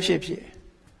သူပဲဖြစ်ဖြစ်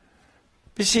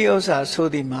ပစ္စည်းဥစ္စာဆို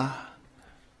သည်မှာ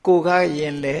ကိုယ်ကရ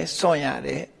င်လဲစွန့်ရတ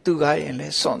ယ်သူကရင်လဲ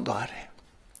စွန့်သွားတယ်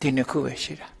ဒီနှစ်ခုပဲ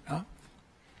ရှိတာနော်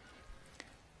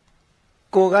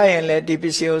ကိုယ်ကရင်လဲဒီပ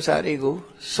စ္စည်းဥစ္စာတွေကို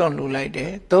စွန့်လူလိုက်တ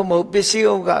ယ်သို့မဟုတ်ပစ္စည်း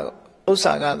ဥစ္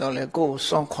စာကတော့လဲကိုယ်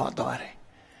စွန့်ခွာသွားတယ်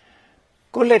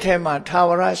ကိုယ်လက်ထဲမှာထာဝ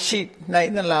ရရှိနို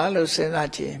င်သလားလို့စဉ်းစား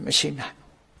ကြည့်မရှိနိုင်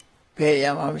ဘယ်ရ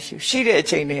မှာမရှိရှိတဲ့အ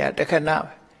ချိန်တွေကတခဏ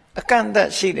ပဲအကန့်အသတ်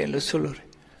ရှိတယ်လို့ဆိုလို့တ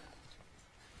ယ်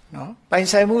နော်ပိုင်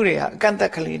ဆိုင်မှုတွေဟာအကန့်အသ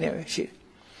တ်ကလေးနဲ့ပဲရှိတယ်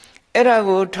အဲ့ဒါ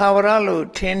ကိုထာဝရလို့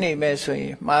ထင်နေမဲ့ဆိုရ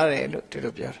င်မှားတယ်လို့ဒီ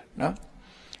လိုပြောတာနော်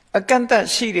အကန့်အသတ်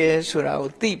ရှိတယ်ဆိုတာကို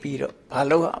သိပြီးတော့ဘာ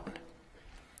လုပ်ရမလဲ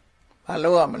ဘာလု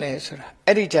ပ်ရမလဲဆိုတာ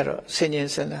အဲ့ဒီကြတော့ဆင်ញင်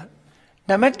စဉ်းစား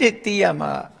နံပါတ်1သိရ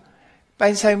မှာပို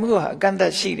င်ဆိုင်မှုဟာအကန့်အသ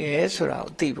တ်ရှိတယ်ဆိုတာ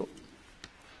ကိုသိဖို့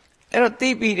အဲ့တော့သိ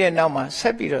ပြီးတဲ့နောက်မှာဆ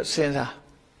က်ပြီးတော့စဉ်းစား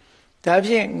ဒါ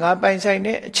ဖြင့်ငါပိုင်ဆိုင်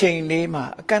တဲ့အချိန်လေးမှာ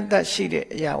အကန့်အသတ်ရှိတဲ့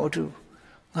အရာဝတ္ထု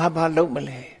ငါဘာလုပ်မ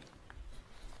လဲ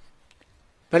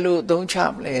ဘယ်လိုအသုံးချ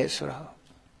မလဲဆိုတာ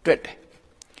တွက်တယ်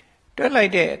တွက်လို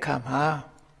က်တဲ့အခါမှာ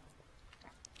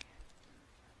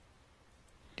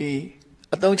ဒီ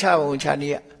အသုံးချပုံချန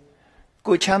ည်း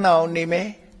ကိုချမ်းသာအောင်နေမယ်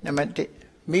နံပါတ်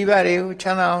1မိဘတွေကိုချ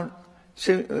မ်းသာအောင်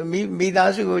မိ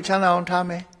သားစုကိုချမ်းသာအောင်ထား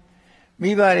မယ်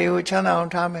မိဘတွေကိုချမ်းသာအော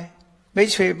င်ထားမယ်မိ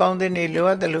တ်ဆွေပေါင်းတဲ့နေလို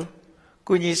အပ်တယ်လို့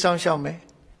ကုညီဆောင်ရှောက်မယ်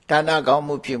ဒါနကောင်း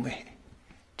မှုပြုမယ်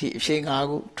ဒီအဖြစ်၅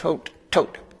ခုထုတ်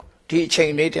တယ်ဒီအချိ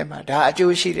န်လေးတည်းမှာဒါအ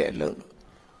ကျိုးရှိတယ်လို့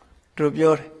သူ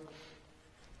ပြောတယ်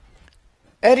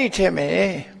အဲ့ဒီထဲမှာ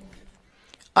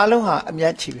အလုံးဟာအမြ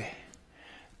တ်ချီပဲ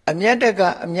အမြတ်တက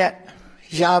အမြတ်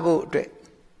ရဖို့အတွက်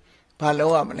ဘာလု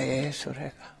ပ်ရမလဲဆို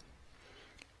တဲ့အခါ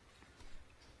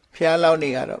ဖျားလောက်နေ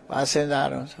ကတော့ဘာစဉ်းစား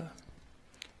တော့ဆို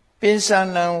ပိစ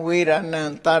ဏံဝေရဏံ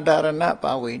တာဒရဏ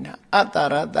ပါဝေနအတ္တ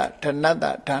ရတဓနတ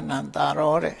ဒါနံတာ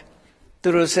ရောတဲ့သူ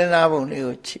တို့စဉ်းစားပုံလေး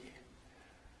ကိုကြည့်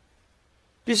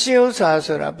ပစ္စည်းဥစ္စာ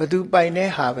ဆိုတာဘသူပိုင်တဲ့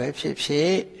ဟာပဲဖြစ်ဖြ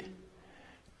စ်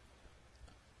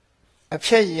အ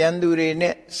ဖြစ်ရန်သူတွေ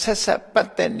နဲ့ဆက်ဆက်ပတ်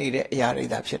သက်နေတဲ့အရာတွေ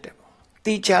သာဖြစ်တယ်ပေါ့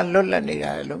တိကျလွတ်လပ်နေ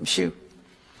တာလို့မရှိဘူး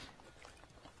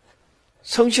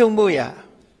ဆုံးရှုံးဖို့ရာ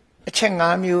အချက်၅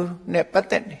မျိုးနဲ့ပတ်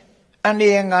သက်နေအန္တ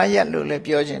ရာယ်၅ရပ်လို့လည်း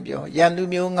ပြောခြင်းပြောရန်သူ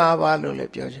မျိုး၅ပါးလို့လ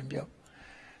ည်းပြောခြင်းပြော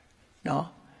နော်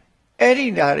အဲ့ဒီ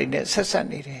ဓာတ်တွေနဲ့ဆက်ဆက်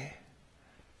နေတယ်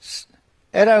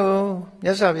အဲ့ဒါကိုမြ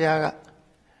တ်စွာဘုရားက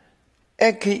အ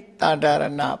ခိတာဒရ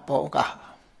ဏဘောက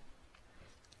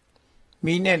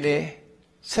မိနဲ့လေ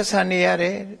ဆက်ဆံနေရတ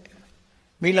ယ်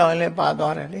မိလောင်ရင်လည်းပါ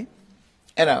သွားတယ်လေ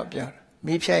အဲ့ဒါကိုပြောတာ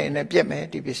မိဖြတ်ရင်လည်းပြက်မယ်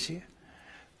ဒီပစ္စည်း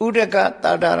ဥဒက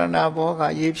တာဒရဏဘောက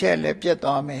ရေဖြတ်လည်းပြက်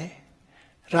သွားမယ်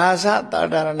ရာဇတာ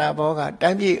ဒရဏဘောကတို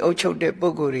င်းပြည်အုပ်ချုပ်တဲ့ပု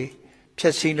ဂ္ဂိုလ်တွေဖြ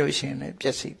ည့်ဆည်းလို့ရှိရင်လည်းပျ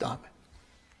က်စီးသွားမယ်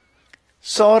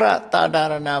သောရတာဒ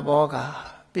ရဏဘောက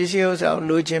ပစ္စည်းဥစ္စာကို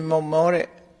လိုချင်မောတဲ့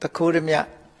တခိုးဓမြ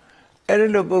အဲ့ဒီ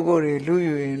လိုပုဂ္ဂိုလ်တွေလူ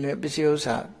ယူရင်လည်းပစ္စည်းဥစ္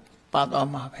စာပါသွား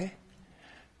မှာပဲ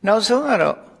နောက်ဆုံးက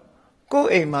တော့ကိုယ်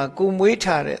အိမ်မှာကိုမွေး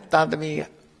ထားတဲ့သားသမီးက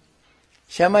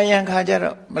ရမယံခါကြ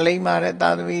တော့မလိမ္မာတဲ့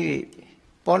သားသမီးတွေ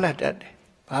ပေါ်လာတတ်တယ်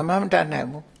ဘာမှမတတ်နိုင်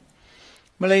ဘူး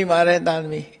မလိမ္မာတဲ့သားသ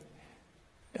မီး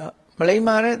မလိမ္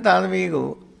မာတဲ့သားသမီးကို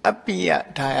အပိယ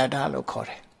ဒါယတာလို့ခေါ်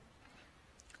တယ်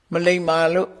မလိမ္မာ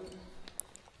လို့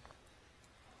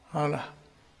ဟုတ်လား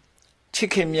ချစ်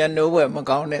ခင်မြတ်နိုးဘွယ်မ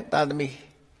ကောင်းတဲ့သားသမီး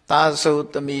သားဆို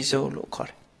သမီးဆိုလို့ခေါ်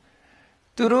တယ်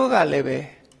သူတို့ကလည်းပဲ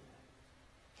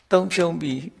သုံးဖြုံး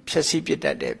ပြီးဖြည့်ဆည်းပြတ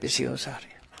တ်တဲ့ပစ္စည်းဥစ္စာ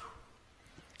တွေ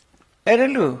အဲ့ဒါ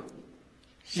လို့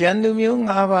ရန်သူမျိုး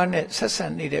၅ပါးနဲ့ဆက်ဆံ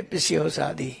နေတဲ့ပစ္စည်းဥစ္စာ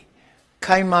သည်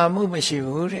ခိုင်မာမှုမရှိ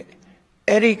ဘူးတဲ့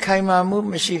အဲ့ဒီခိုင်မာမှု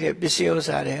မရှိတဲ့ပစ္စည်းဥစ္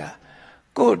စာတွေက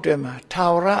ကိုယ့်အတွက်မှာထာ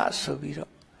ဝရဆိုပြီး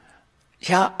တော့ရ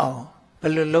အောင်ဘ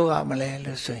ယ်လိုလုပ်ရမလဲ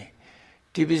လို့ဆိုရင်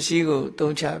ဒီပစ္စည်းကို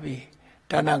သုံးချပြီး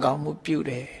ဒါနကောင်းမှုပြု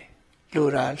တယ်လူ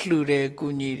တာလှူတယ်ကူ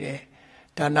ညီတယ်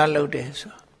ဒါနလုပ်တယ်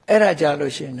ဆိုအဲ့ဒါကြ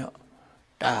လို့ရှိရင်တော့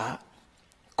ဒါ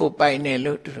ကိုပိုင်တယ်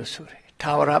လို့သူတို့ဆိုတယ်ထာ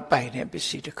ဝရပိုင်တဲ့ပစ္စ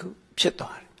ည်းတစ်ခုဖြစ်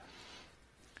သွားတယ်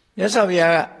မြတ်စွာဘု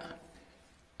ရားက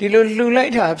ဒီလိုလှူလို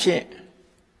က်တာဖြင့်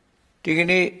ဒီက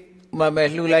နေ့မှပဲ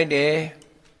လှူလိုက်တယ်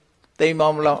သိမ်းပေါ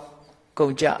င်းမလို့ကု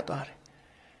န်ကြသွားတယ်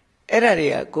အဲ့ဒါတွေ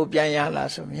ကကိုပြန်ရလား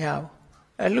ဆိုမရ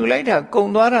ဘူးလှူလိုက်တာကုန်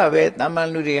သွားတာပဲတာမန်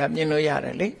လူတွေကမြင်လို့ရတ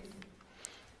ယ်လေ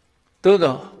သို့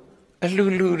တော့အလှ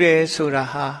လူတယ်ဆိုတာ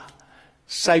ဟာ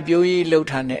စိုက်ပျိုးရေးလှုပ်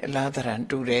ထားတဲ့အလားတရံ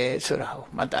တူတယ်ဆိုတာကို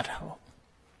မှတ်သားတာပေါ့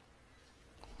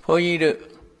ဘုန်းကြီးတို့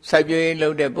စိုက်ပျိုးရေးလှု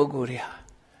ပ်တဲ့ပုဂ္ဂိုလ်တွေဟာ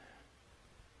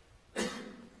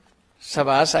စ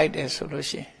ဘာစိုက်တယ်ဆိုလို့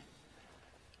ရှိရင်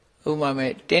ဥပမာ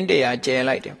မဲ့တင်းတရာကျဲ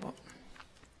လိုက်တယ်ပေါ့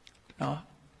နော်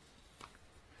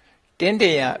တင်းတ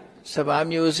ရာစဘာ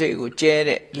မျိုးစိတ်ကိုကျဲ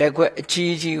တဲ့လက်ခွက်အ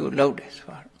ကြီးကြီးကိုလှုပ်တယ်ဆို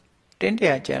တော့တင်းတ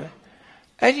ရာကျဲလိုက်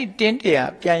အဲ့ဒီတင်းတရာ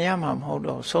ပြန်ရမှာမဟုတ်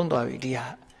တော့ဆုံးသွားပြီဒီဟာ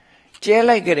ကျဲ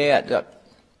လိုက်ကြတဲ့ကသူ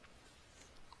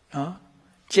နော်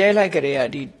ကျဲလိုက်ကြတဲ့က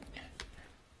ဒီ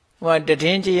ဟိုတ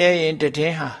ည်င်းကျဲရင်တည်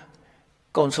င်းဟာ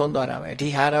ကုံဆုံးသွားတာပဲဒီ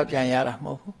ဟာတော့ပြန်ရတာမ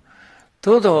ဟုတ်ဘူး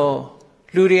သို့တော့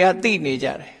လူတွေကသိနေကြ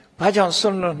တယ်ဘာကြောင့်စွ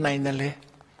န့်လွတ်နိုင်တယ်လဲ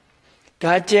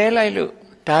ဒါကျဲလိုက်လို့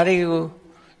ဒါတွေကို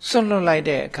စွန့်လွတ်လိုက်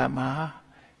တဲ့အခါမှာ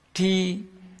ဒီ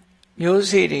မျိုး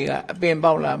စေ့တွေကအပင်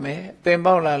ပေါက်လာမယ်အပင်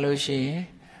ပေါက်လာလို့ရှိရင်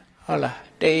ဟုတ်လား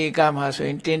တေကမှာဆိုရ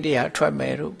င်တင်းတရာထွက်မ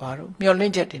ယ်တို့ဘာတို့မျောလ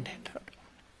င့်ချက်တင်တယ်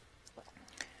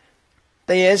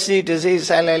တရေစီတစိ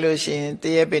ဆိုင်လိုက်လို့ရှိရင်တ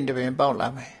ရေပင်တစ်ပင်ပေါက်လာ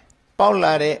မယ်ပေါက်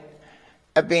လာတဲ့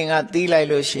အပင်ကတီးလိုက်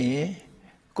လို့ရှိရင်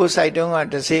ကိုယ်စိုက်တုံးက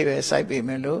တစိပဲစိုက်ပေမ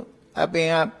ယ်လို့အပင်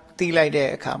ကတီးလိုက်တဲ့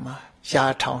အခါမှာရာ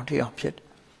ထောင်ထီအောင်ဖြစ်တယ်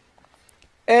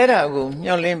အဲ့ဒါကို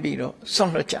မျောလင့်ပြီးတော့စွ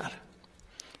န့်လွတ်ကြတာ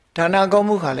ဒါနကောင်း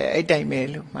မှုခါလည်းအဲ့တိုင်ပဲ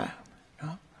လို့မှန်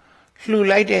နော်လှူ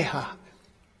လိုက်တဲ့ဟာ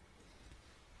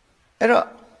အဲ့တော့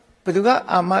ဘယ်သူက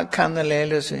အာမခံတယ်လဲ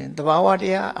လို့ဆိုရင်သဘာဝတ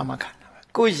ရားအာမခံတာပဲ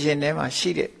ကိုယ်ရင်ထဲမှာရှိ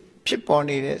တဲ့ဖြစ်ပေါ်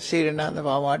နေတဲ့စေရနာသ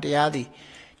ဘာဝတရားသည်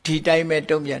ဒီတိုင်းပဲ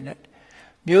တုံ့ပြန်တယ်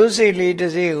မျိုးစိတ်လေးတ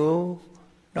စ်စိတ်ကို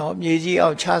နော်မြေကြီးအော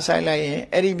င်ချဆိုင်လိုက်ရင်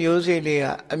အဲ့ဒီမျိုးစိတ်လေးက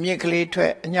အမြင့်ကလေးထွ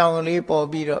က်အညောင်ကလေးပေါ်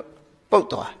ပြီးတော့ပုတ်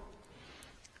သွား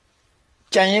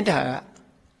ကြံရင်တာက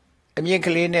အမြင့်က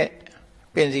လေးနဲ့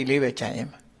ပင်စီလေးပဲကြံရင်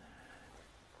မှာ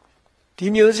ဒီ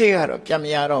မျိုးစိတ်ကတော့ပြန်မ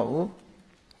ရတော့ဘူး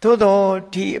သို့တော့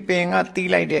ဒီအပင်ကတီး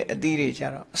လိုက်တဲ့အသီးတွေကြ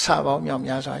တော့အစာပေါင်းမြောက်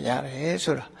များစွာရတယ်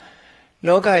ဆိုတာ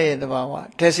လောကရဲ့သဘာဝ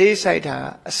ဓစေးဆိုင်တာ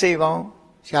အစေပေါင်း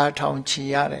ရာထောင်ချီ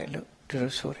ရတယ်လို့သူ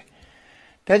တို့ဆိုတယ်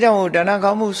ဒါကြောင့်မို့ဒါန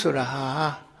ကောင်းမှုဆိုတာဟာ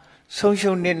ဆုံး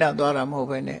ရှုံးနစ်နာသွားတာမဟုတ်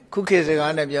ပဲနဲ့ခုခေတ်စ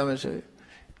ကားနဲ့ပြောမှဆို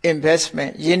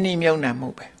investment ယင်းနှိမ့်မြုံနှံမှု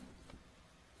ပဲ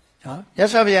နော်မြတ်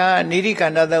စွာဘုရားနိရိက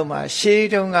န္တသုတ်မှာရှေး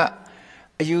တုန်းက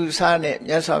အယူဆနဲ့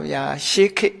မြတ်စွာဘုရား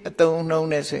ရှေးခေတ်အသုံးနှုန်း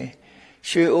နဲ့ဆိုရင်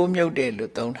ရွှေအိုးမြုပ်တယ်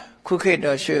လို့သုံးတာခုခေတ်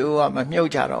တော့ရွှေအိုးကမမြုပ်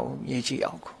ကြတော့ဘူးမြေကြီး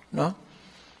အောင်ကိုနော်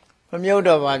မမြုပ်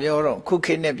တော့ဗာပြောတော့ခု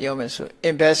ခေတ်နဲ့ပြောမယ်ဆို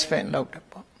investment လုပ်တယ်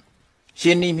ပေါ့ယ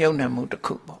င်းနှိမ့်မြုံနှံမှုတစ်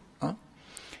ခုပေါ့နော်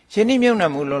ယင်းနှိမ့်မြုံနှံ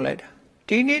မှုလုပ်လိုက်တာ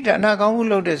ဒီနေ့ဒါနကောင်းမှု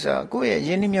လုပ်တဲ့ဆိုတာကိုယ့်ရဲ့ယ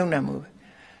င်းနှိမ့်မြုံနှံမှုပဲ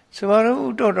ဆို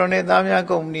တော့တော်နဲ့သားများ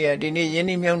ကုမ္ပဏီကဒီနေ့ယင်း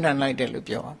နှိမ့်မြုံနှံလိုက်တယ်လို့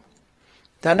ပြောအောင်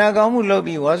ဒါနကောင်းမှုလုပ်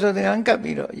ပြီးဝါဆိုသင်္ကန်းကပ်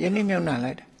ပြီးတော့ယင်းနှိမ့်မြုံနှံ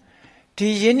လိုက်တာဒီ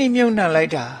ယင်းနှိမ့်မြုံနှံလို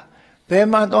က်တာဘယ်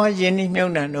မှာသွားယင်းနှိမ့်မြုံ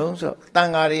နှံတော့ဆိုတန်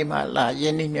ဃာတွေမှာလာယ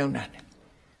င်းနှိမ့်မြုံနှံတယ်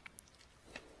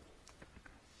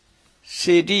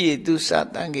စေတိယေတုသ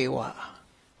တံဃေဝါ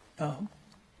နော်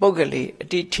ပုဂ္ဂလေအ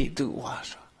တိဋ္ဌိတုဝါ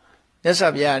ဆိုမြတ်စွာ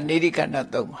ဘုရားနေရိကန္တ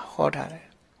သုတ်မှာဟောထားတယ်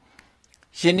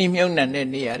ယင်းနှိမ့်မြုံနှံတဲ့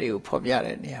နေရာတွေကိုဖော်ပြ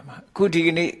တဲ့နေရာမှာအခုဒီက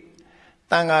နေ့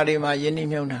တန်ဃာတွေမှာယင်းနှိ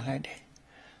မ့်မြုံနှံလိုက်တယ်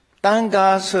တန်ဃာ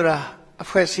ဆိုတာအ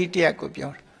ဖွဲ့အစည်းတရားကို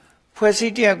ပြောတာအဖွဲ့အစ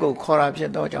ည်းတရားကိုခေါ်တာဖြ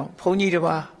စ်တော့ကြောင့်ဘုန်းကြီးတစ်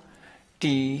ပါး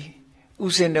ဒီဥ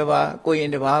စဉ်တစ်ပါးကိုရ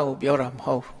င်တစ်ပါးကိုပြောတာမ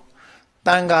ဟုတ်ဘူးတ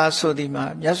န်ဃာဆိုဒီမှာ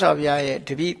မြတ်စွာဘုရားရဲ့တ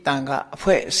ပည့်တန်ဃာအ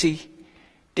ဖွဲ့အစည်း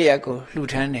တရားကိုလှူ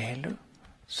ဒန်းတယ်လို့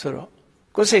ဆိုတော့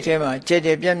ကိုယ်စိတ်ထဲမှာကြဲ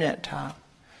ကြဲပြန့်ပြန့်ထား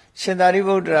ရှင်သာရိ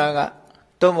ပုတ္တရာက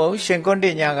သို့မဟုတ်ရှင်ကွန်းတ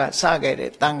င်ညာကစခဲ့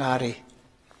တဲ့တန်ဃာတွေ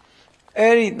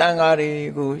အဲ့ဒီတန်ဃာတွေ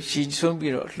ကိုရည်စွန်း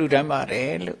ပြီးတော့လှူဒန်းပါတ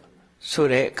ယ်လို့ဆို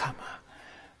တဲ့အခါမှာ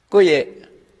ကိုယ့်ရဲ့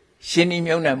ရှင်ဤ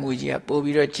မြုံနှံမှုကြီးကပို့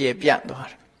ပြီးတော့ကျယ်ပြန့်သွား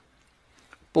တယ်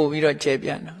ပို့ပြီးတော့ကျယ်ပြ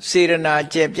န့်တော့စေရနာ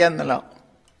ကျယ်ပြန့်တော့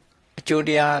အကျိုးတ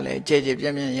ရားလည်းကျယ်ကျယ်ပြ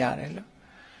န့်ပြန့်ရတယ်လို့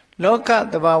လောက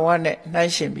သဘာဝနဲ့နှို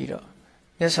င်းယှဉ်ပြီးတော့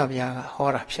မြတ်စွာဘုရားကဟော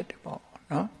တာဖြစ်တယ်ပေါ့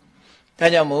နော်ဒါ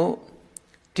ကြောင့်မို့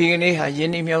ဒီကနေ့ဟာယ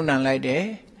င်းဤမြုံနှံလိုက်တယ်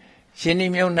ရှင်ဒီ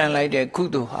မြုံနှံလိုက်တဲ့ကု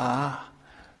သိုလ်ဟာ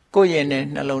ကိုယ့်ရင်နဲ့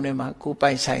နှလုံးထဲမှာကိုယ်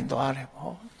ပိုင်ဆိုင်သွားတယ်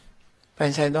ပေါ့ပို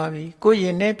င်ဆိုင်သွားပြီကိုယ့်ရ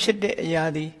င်နဲ့ဖြစ်တဲ့အရာ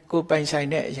သည်ကိုယ်ပိုင်ဆိုင်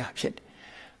တဲ့အရာဖြစ်တယ်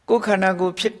ကိုယ်ခန္ဓာကို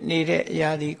ယ်ဖြစ်နေတဲ့အရာ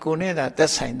သည်ကိုယ်နဲ့သာသ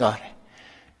က်ဆိုင်သွားတယ်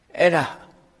အဲ့ဒါ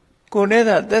ကိုယ်နဲ့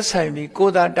သာသက်ဆိုင်ပြီးကို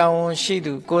ယ်သာတောင်းဝန်ရှိ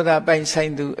သူကိုယ်သာပိုင်ဆို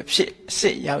င်သူအဖြစ်အ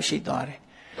စ်ရောက်ရှိသွားတယ်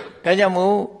ဒါကြောင့်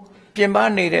မို့ပြင်ပ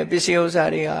နေတဲ့ပစ္စည်းဥစ္စာ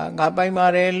တွေဟာငါပိုင်ပါ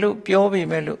တယ်လို့ပြောပေ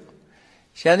မဲ့လို့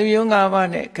ရန်သူယုံ၅ပါး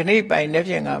နဲ့ခဏိပိုင်နဲ့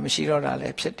ဖြင့်ငါမရှိတော့တာလ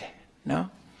ည်းဖြစ်တယ်နော်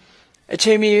အ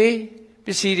ချိန်မီပ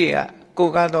စ္စည်းတွေကကို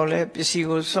ယ်ကတော့လဲပစ္စည်း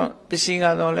ကိုစွန့်ပစ္စည်းက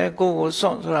တော့လဲကိုယ်ကိုစွ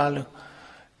န့်ဆိုတာလို့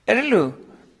အဲ့ဒီလို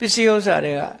ပစ္စည်းဥစ္စာ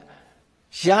တွေက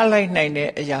ရလိုက်နိုင်တဲ့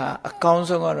အရာအကောင်း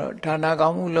ဆုံးကတော့ဒါနကော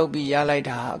င်းမှုလုပ်ပြီးရလိုက်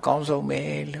တာအကောင်းဆုံးပဲ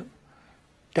လို့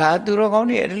ဒါသူတော်ကောင်း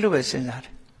တွေအဲ့ဒီလိုပဲစဉ်းစားတ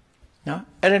ယ်နော်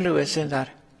အဲ့ဒီလိုပဲစဉ်းစားတ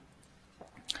ယ်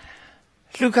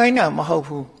လှူခိုင်းတာမဟုတ်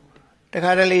ဘူးတ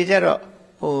ခါတလေကျတော့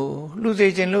လှူစေ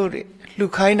ခြင်းလို့လှူ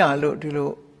ခိုင်းတာလို့ဒီလို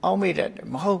အောက်မေ့တတ်တယ်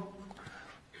မဟုတ်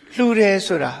လှူတယ်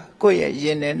ဆိုတာကိုယ့်ရဲ့ရ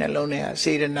င်ထဲနှလုံးထဲက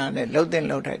စေတနာနဲ့လှုပ်တဲ့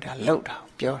လှုပ်ထိုက်တာလှုပ်တာ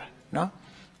ပြောတာနော်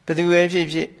ဘယ်သူပဲဖြစ်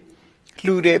ဖြစ်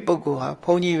လှူတဲ့ပုဂ္ဂိုလ်ဟာ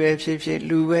ဘုန်းကြီးပဲဖြစ်ဖြစ်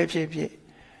လူပဲဖြစ်ဖြစ်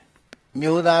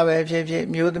မျိုးသားပဲဖြစ်ဖြစ်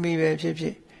မျိုးသမီးပဲဖြစ်ဖြ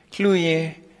စ်လှူရင်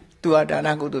သူဟာဒါန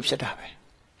ကုသိုလ်ဖြစ်တာပဲ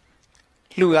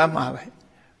လှူရမှာပဲ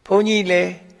ဘုန်းကြီးလ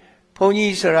ည်းဘုန်း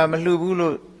ကြီးဆိုတာမလှူဘူး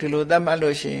လို့ဒီလိုသတ်မှတ်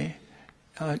လို့ရှိရင်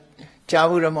ကြား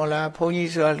ဘူးရမို့လားဘုန်း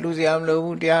ကြီးဆိုတာလှူစရာမလို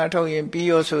ဘူးတရားအထုတ်ရင်ပြီး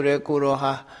ရောဆိုတဲ့ကိုတော်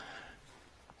ဟာ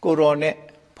ကိုတော်နဲ့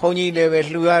ဘုန်းကြီးလည်းပဲ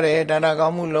လှူရတယ်ဒါနကော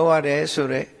င်းမှုလုပ်ရတယ်ဆို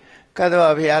တဲ့ကတ္တဝ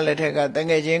ဘုရားလက်ထက်ကတ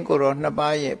ငယ်ချင်းကိုတော်နှစ်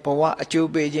ပါးရဲ့ဘဝအကျိုး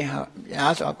ပေးခြင်းဟာ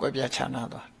များစွာကွဲပြားခြားနား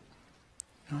သွား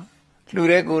နော်လှူ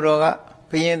တဲ့ကိုတော်က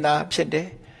ဘယင်သားဖြစ်တယ်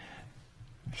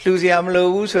လှူစရာမလို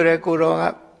ဘူးဆိုတဲ့ကိုတော်က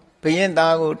ဘယင်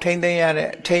သားကိုထိမ့်သိမ်းရတဲ့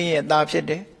အထိမ့်ရဲ့သားဖြစ်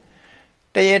တယ်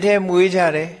တရထဲမွေးကြ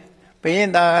တယ်ဘယင်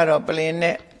သားကတော့ပလင်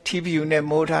နဲ့ထီးဖြူနဲ့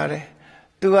မိုးထားတယ်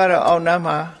သူကတော့အောက်နှမ်း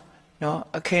မှာနော်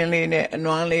အခင်းလေးနဲ့အ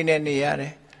နွမ်းလေးနဲ့နေရတ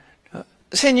ယ်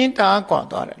အစင်ချင်းတားကွာ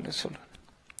သွားတယ်လို့ဆိုလို့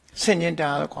ဆင်ញင်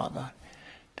တားကွာသွား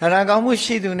တယ်ဒါနကောင်းမှု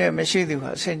ရှိသူနဲ့မရှိသူ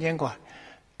ဟာဆင်ញင်ကွာ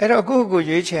အဲ့တော့ကိုယ့်ကို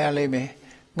ရွေးချယ်ရလိမ့်မယ်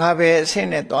ငါပဲအဆင့်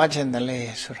နဲ့သွားခြင်းတလဲ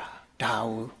ဆိုတာဒါ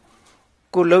ဟု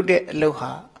ကိုလှုပ်တဲ့အလုပ်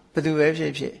ဟာဘယ်သူပဲဖြ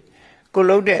စ်ဖြစ်ကို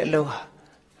လှုပ်တဲ့အလုပ်ဟာ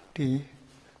ဒီ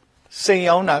စိန်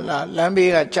ရောက်တာလားလမ်း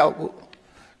ဘေးကကြောက်ကို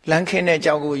လမ်းခင်းတဲ့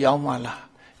ကြောက်ကိုရောက်မှလား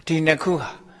ဒီနှစ်ခုဟာ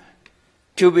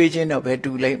ကျိုးပေးခြင်းတော့ပဲ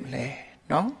တူလိမ့်မလဲ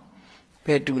နော်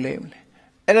ပဲတူလိမ့်မလဲ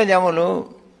အဲ့ဒါကြောင့်မလို့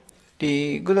ဒီ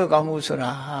ကုသိုလ်ကောင်းမှုဆို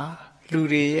တာဟာလူ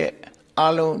တွေရဲ့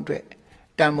အားလုံးအတွက်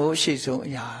တန်ဖိုးရှိဆုံး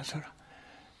အရာဆိုတာ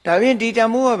ဒါပြင်ဒီတန်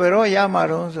ဖိုးကဘယ်တော့ရမှာ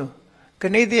တော့ဆိုခ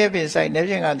ဏိတည်းပင်ဆိုင်နေ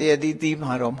ပြင်ကတည်းကသီး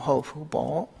မှာတော့မဟုတ်ဘူး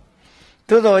ပေါ့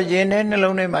သို့တော်ရင်ထဲနှ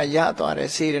လုံးထဲမှာရသွားတဲ့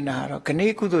စေတနာကတော့ခဏိ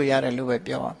ကုသိုလ်ရတယ်လို့ပဲ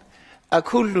ပြောရမယ်အ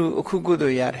ခုလူအခုကု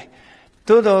သိုလ်ရတယ်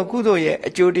သို့တော်ကုသိုလ်ရဲ့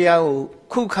အကျိုးတရားကို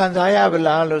ခုခံစားရပါ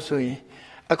လားလို့ဆိုရင်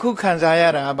အခုခံစားရ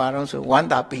တာကဘာလို့ဆိုဝန္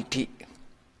တာပိဋိ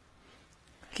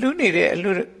လှူနေတဲ့အ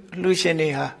လူရှင်တွေ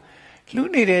ဟာလှူ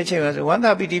နေတဲ့အချိန်မှာဆိုဝန္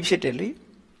တာပိဋိဖြစ်တယ်လေ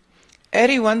အဲ့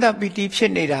ဒီဝန္တာပိဋိဖြ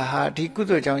စ်နေတာဟာဒီကု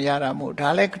သိုလ်ကြောင့်ရတာမို့ဒါ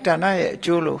လည်းဒါနရဲ့အ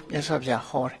ကျိုးလို့မြတ်စွာဘုရား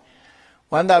ဟောတယ်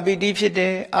ဝန္တာပိဋိဖြစ်တ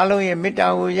ယ်အလုံးရဲ့မေတ္တာ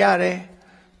ကိုရတယ်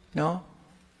နော်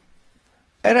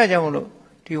အဲ့ဒါကြောင့်မလို့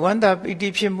ဒီဝန္တာပိဋိ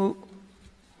ဖြစ်မှု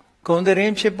ဂုဏ်သတ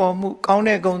င်းဖြစ်ပေါ်မှုကောင်း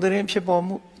တဲ့ဂုဏ်သတင်းဖြစ်ပေါ်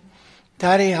မှု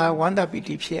ဒါတွေဟာဝန္တာပိ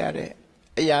ဋိဖြစ်ရတဲ့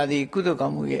အရာဒီကုသိုလ်ကော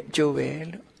င်းမှုရဲ့အကျိုးပဲ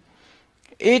လို့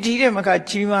ဒီတဲ့မက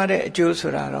ကြီးမားတဲ့အကျိုး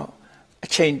ဆိုတာတော့အ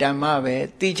ချိန်တန်မှပဲ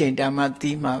တိချိန်တန်မှ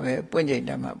တီးမှပဲပွင့်ချိန်တ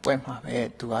န်မှပွင့်မှပဲ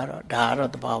သူကတော့ဒါက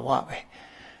တော့သဘာဝပဲ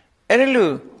အဲ့ဒါ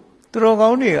လို့သူတော်ကော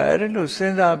င်းတွေကအဲ့ဒါလို့စ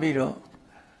ဉ်းစားပြီးတော့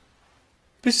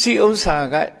ပစ္စည်းဥစ္စာ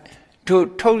ကတို့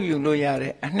ထုတ်ယူလို့ရ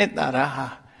တဲ့အနှစ်သာရဟာ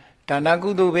ဒါနကု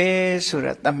သိုလ်ပဲဆို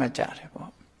တာသတ်မှတ်ကြတယ်ပေါ့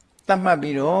သတ်မှတ်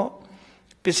ပြီးတော့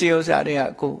ပစ္စည်းဥစ္စာတွေက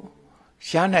ကို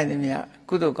ရနိုင်သမျှ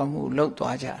ကုသိုလ်ကောင်းမှုလုပ်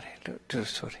သွားကြတယ်လို့သူ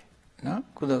ဆိုတယ်နော်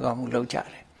ကုသိုလ်ကောင်းမှုလုပ်ကြ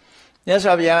တယ်မြတ်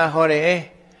စွာဘုရားဟောတယ်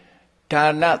ဒါ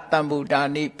နတံဗုဒ္ဓာ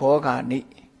နိဘောဂာနိ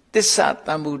သစ္စာ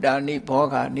တံဗုဒ္ဓာနိဘော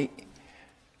ဂာနိ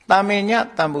တာမေည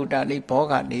တံဗုဒ္ဓာနိဘော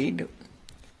ဂာနိလို့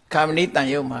ကာမဏိတန်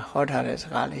ယုတ်မှာဟောထားတဲ့စ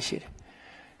ကားလေးရှိတယ်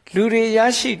လူတွေရ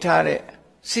ရှိထားတဲ့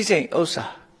စိစိမ်ဥစ္စာ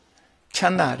ချ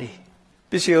မ်းသာတွေ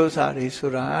ပစ္စည်းဥစ္စာတွေဆို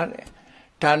တာတဲ့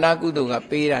ဒါနကုသိုလ်က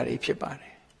ပေးတာတွေဖြစ်ပါတ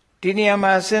ယ်ဒီနေရာ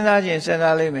မှာစဉ်းစားခြင်းစဉ်း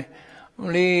စားလိမ့်မယ်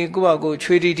လေကိုယ့်ဘာကို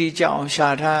ချွေးတီတီကြောက်အောင်ရှာ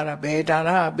ထားတာဘယ်ဒါန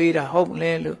ပေးတာဟုတ်မ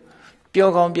လဲလို့ပြော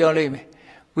ကောင်းပြောလိမ့်မယ်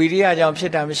ဝိရိယကြောင့်ဖြ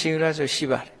စ်တာမရှိဘူးလားဆိုရှိ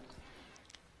ပါတယ်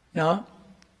နော်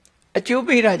အကျိုး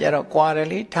ပေးတာကြတော့ကွာတယ်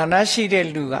လေဌာနရှိတဲ့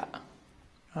လူက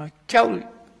ကြော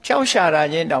က်ရှာတာ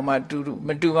ချင်းတောင်မှမတူ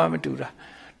တာ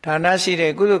ဌာနရှိ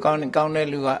တဲ့ကုသိုလ်ကောင်းတဲ့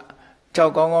လူကကြော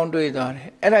က်ကောင်းတွေးသွားတယ်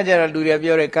အဲ့ဒါကြတော့လူတွေ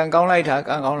ပြောတယ်ကံကောင်းလိုက်တာ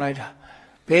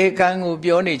ဘယ်ကံကို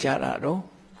ပြောနေကြတာတော့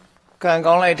ကံ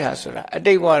ကောင်းလိုက်တာဆိုတာအ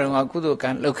တိတ်ဘဝတုန်းကကုသိုလ်ကံ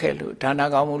လုပ်ခဲ့လို့ဒါန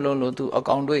ကောင်းမှုလုပ်လို့သူအ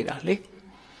ကောင်တွေးတာလေ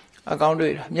အကောင်း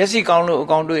တွေ့တာမျက်စိကောင်းလို့အ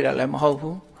ကောင်းတွေ့တာလည်းမဟုတ်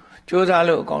ဘူးကြိုးစား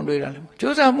လို့အကောင်းတွေ့တာလည်း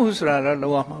ကြိုးစားမှုဆိုတာတော့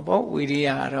လောရမှာပေါ့ဝိရိယ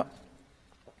ကတော့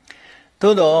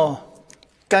သို့တော့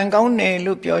ကံကောင်းတယ်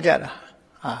လို့ပြောကြတာ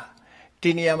ဟာ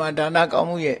ဒီနေရာမှာဒါနကောင်း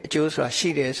မှုရဲ့အကျိုးဆိုတာရှိ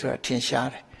တယ်ဆိုတာထင်ရှား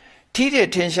တယ်ထိတဲ့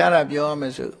ထင်ရှားတာပြောရမ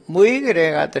ယ်ဆိုမွေးက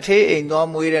လေးကတထေးအိမ်သွား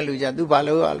မွေးတဲ့လူကြသူဘာ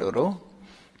လို့ရလို့တော့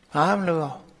ဘာမလို့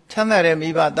ချမ်းသာတဲ့မိ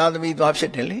ဘသားသမီးသွားဖြ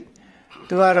စ်တယ်လေ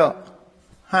သူကတော့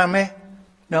ဟန်မဲ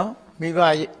နော်မိဘ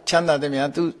ချမ်းသာတဲ့များ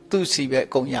သူ့စီပဲ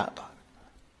အကုန်ရသွား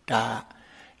ဒါ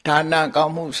ဒါနကော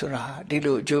င်းမှုဆိုတာဒီ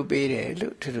လိုအကျိုးပေးတယ်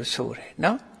လို့သူတို့ဆိုတယ်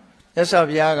နော်မြတ်စွာ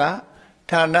ဘုရားက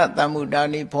ဌာနတမ္မုဒာ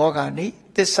နိဘောဂာနိ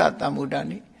သစ္စာတမ္မုဒာ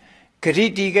နိဂရိ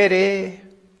တည်ခဲ့တယ်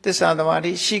သစ္စာသမာ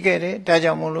ဓိရှိခဲ့တယ်ဒါ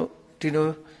ကြောင့်မို့လို့ဒီလို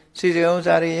စီစဉ်ဥစ္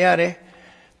စာတွေရတယ်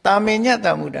တာမင်ညတ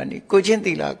မ္မုဒာနိကိုချင်း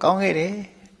သီလကောင်းခဲ့တယ်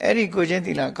အဲ့ဒီကိုချင်း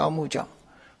သီလကောင်းမှုကြောင့်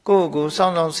ကိုယ့်ကိုစော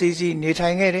င့်ဆောင်စည်းစည်းနေထို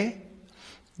င်ခဲ့တယ်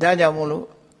ဒါကြောင့်မို့လို့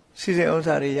စီစဉ်ဥစ္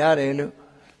စာတွေရတယ်လို့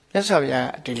မြတ်စွာဘုရား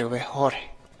ဒီလိုပဲဟောတယ်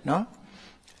နော်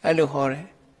အဲ့လိုဟောတယ်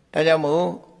ဒါကြောင့်မို့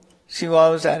စီဝါ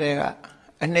ဥစ္စာတွေက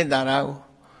အနှစ်သာရကို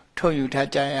ထုတ်ယူထား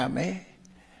ကြရမယ်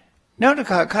နောက်တစ်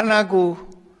ခါခန္ဓာကိုယ်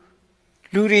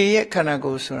လူတွေရဲ့ခန္ဓာ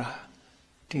ကိုယ်ဆိုတာ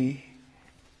ဒီ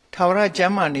ထာဝရကျ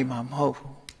မ်းမာနေမှာမဟုတ်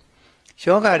ဘူး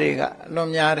ယောဂတွေကအလွန်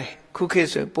များတယ်ခုခေတ်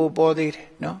ဆိုပိုပေါ်သေးတယ်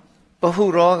နော်ဘဟု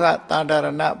ရောဂတာဒရ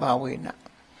ဏဘာဝေန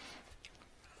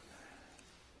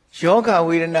ယောဂ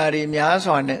ဝေဒနာတွေများ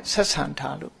စွာနဲ့ဆက်ဆံ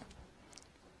ထားလို့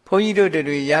ဘုန်းကြီးတို့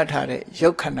တွေရထားတဲ့ရု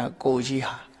ပ်ခန္ဓာကိုယ်ကြီး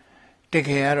ဟာတက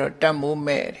ယ်ကတော့တတ်မိုး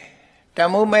မဲ့တယ်တတ်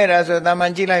မိုးမဲ့တာဆိုတာမ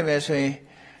န်ကြည့်လိုက်မယ်ဆိုရင်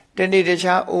တနေ့တ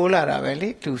ခြားအိုးလာတာပဲလေ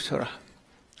လူဆိုတာ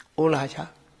အိုးလာကြ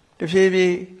တဖြည်းဖြ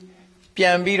ည်းပြ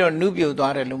န်ပြီးတော့နုပြို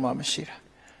သွားတယ်လို့မှမရှိတာ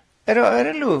အဲ့တော့အဲ့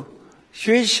လို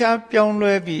ရွှေရှားပြောင်း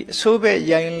လဲပြီးအစိုးပဲ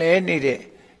ရိုင်လဲနေတဲ့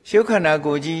ရုပ်ခန္ဓာ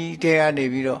ကိုယ်ကြီးတဲကနေ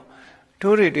ပြီးတော့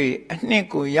တို့တွေအနှစ်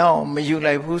ကိုရအောင်မယူ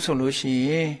လိုက်ဘူးဆိုလို့ရှိ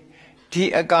ရင်ဒီ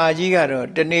အကာကြီးကတော့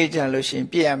တနေ့ကျလို့ရှိရင်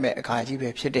ပြည့်ရမယ့်အကာကြီးပဲ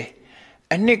ဖြစ်တယ်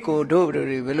အနှစ်ကိုတို့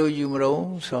တွေဘယ်လိုယူမလို့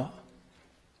ဆို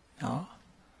နော်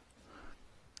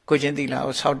ကိုချင်းသီလ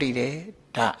ကိုစောင့်တည်တယ်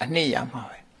ဒါအနှစ်ရမှာ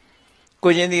ပဲ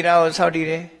ကိုချင်းသီလကိုစောင့်တည်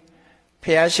တယ်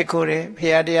ဖះရှိခိုးတယ်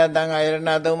ဖះတရားတန်ခါယရဏ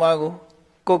သုံးပါး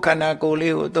ကိုခန္ဓာကိုယ်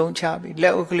လေးကိုအသုံးချပြီးလ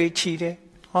က်ဥကလေးချီတယ်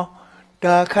ဟော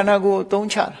ဒါခန္ဓာကိုယ်အသုံး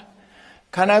ချတာ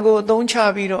ခန္ဓာကိုယ်အသုံးချ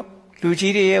ပြီးတော့လူ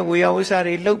ကြီးတွေရဲ့ဝေယဝိစာ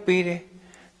တွေလှုပ်ပေးတယ်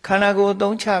ခန္ဓာကိုယ်အ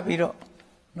သုံးချပြီးတော့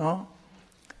နော်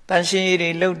တန်ရှင်းရေးတွေ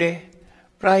လှုပ်တယ်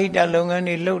ပရာဟိတလုပ်ငန်း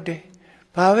တွေလှုပ်တယ်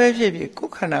ဘာပဲဖြစ်ဖြစ်ကို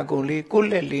ယ်ခန္ဓာကိုယ်လေးကိုယ်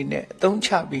လက်လေးနဲ့အသုံးချ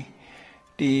ပြီး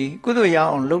ဒီကုသိုလ်ရ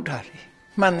အောင်လှုပ်တာတွေ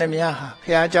မှန်သမျှဟာဘု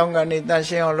ရားเจ้าကနေတန်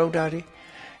ရှင်းအောင်လှုပ်တာတွေ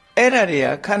အဲ့ဒါတွေက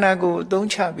ခန္ဓာကိုယ်အသုံး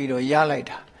ချပြီးတော့ရလိုက်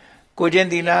တာကိုချင်း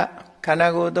သီလခန္ဓာ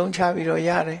ကိုယ်အသုံးချပြီးတော့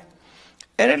ရတယ်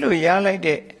အဲ့ဒါလိုရလိုက်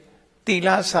တဲ့သီလ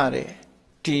စတဲ့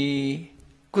ဒီ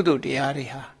ကုသိုလ်တရားတွေ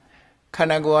ဟာခန္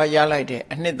ဓာကိုယ်ကရလိုက်တဲ့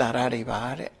အနှစ်သာရတွေပါ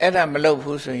တဲ့အဲ့ဒါမလုပ်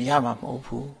ဘူးဆိုရင်ရမှာမဟုတ်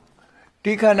ဘူး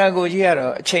ဒီခန္ဓာကိုယ်ကြီးက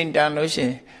တော့အချိန်တန်လို့ရှိရ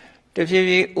င်တဖြည်း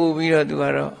ဖြည်းအိုပြီးတော့သူက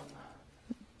တော့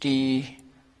ဒီ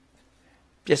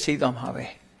ပျက်စီးသွားမှာပဲ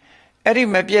အဲ့ဒီ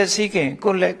မပျက်စီးခင်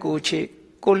ကိုယ်လက်ကိုယ်ခြေ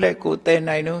ကိုယ်လက်ကိုယ်တည်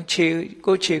နိုင်တော့ခြေ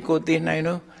ကိုယ်တည်နိုင်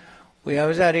တော့ဝေယ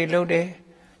ဝဇ္ဇတွေလုပ်တယ်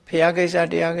ဖျားကိစ္စ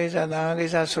တရားကိစ္စသာကိ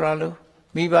စ္စဆိုတာလို့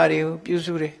မိဘတွေကိုပြု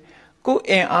စုတယ်ကိုယ်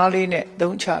အင်အားလေးနဲ့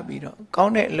သုံးချပြီးတော့ကော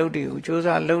င်းတဲ့အလုပ်တွေကိုစ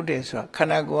조사လုပ်တယ်ဆိုတာခန္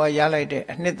ဓာကိုယ်ကရလိုက်တဲ့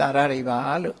အနှစ်သာရတွေပါ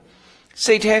လို့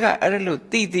စိတ်แท้ကအဲ့လို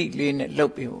တိတိလေးနဲ့လု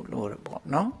ပ်ပြီးလို့ပေါ့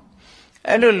နော်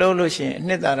အဲ့လိုလုပ်လို့ရှိရင်အ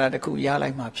နှစ်သာရတစ်ခုရလို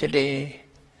က်မှာဖြစ်တယ်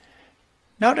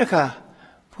နောက်တစ်ခါ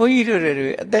ဘုန်းကြီးတို့တွေ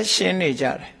အသက်ရှင်နေကြ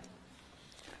တယ်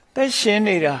အသက်ရှင်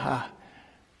နေတာဟာ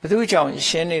ဘယ်သူကြောင့်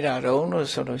ရှင်းနေတာတုံးလို့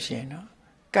ဆိုလို့ရှိရင်နော်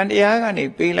ကံတရားကနေ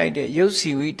ပေးလိုက်တဲ့ရုပ်စီ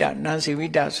ဝိတနာစီဝိ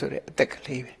တဆိုတဲ့အသက်က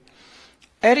လေးပဲ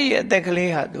အဲ့ဒီအသက်က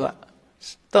လေးဟာသူက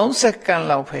3စက္ကန့်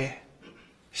လောက်ပဲ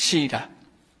ရှိတာ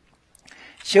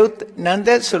ရုပ်နံသ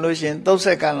က်ဆိုလို့ရှိရင်3စ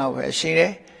က္ကန့်လောက်ပဲရှိတ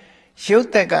ယ်ရုပ်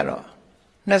သက်ကတော့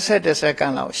21စက္က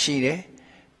န့်လောက်ရှိတယ်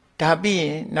ဒါပြီးရ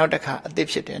င်နောက်တစ်ခါအသစ်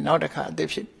ဖြစ်တယ်နောက်တစ်ခါအသစ်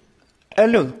ဖြစ်အဲ့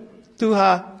လိုသူဟာ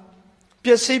ပျ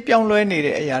က်စီးပြောင်းလဲနေ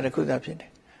တဲ့အရာတစ်ခုသာဖြစ်တယ်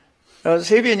တော့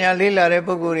ဆေးပညာလေးလာတဲ့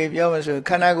ပုဂ္ဂိုလ်တွေပြောမှဆို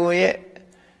ခန္ဓာကိုယ်ရဲ့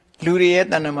လူတွေရဲ့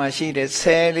တဏ္ဍမှာရှိတဲ့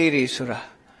ဆဲလေးတွေဆိုတာ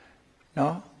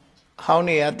နော်ဟောင်း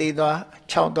တွေကတည်သွား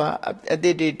6သွားအသ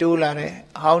စ်တွေတိုးလာတယ်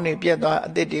ဟောင်းတွေပြက်သွားအ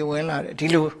သစ်တွေဝင်လာတယ်ဒီ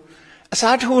လိုအ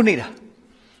စားထိုးနေတာ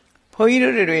ဘုန်းကြီး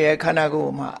တို့တွေရဲ့ခန္ဓာကို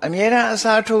ယ်မှာအမြဲတမ်းအ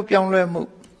စားထိုးပြောင်းလဲမှု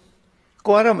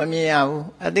ကိုကတော့မမြင်ရဘူး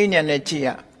အသိဉာဏ်နဲ့ကြည့်ရ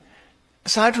အ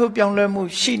စားထိုးပြောင်းလဲမှု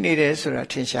ရှိနေတယ်ဆိုတာ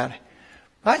ထင်ရှားတယ်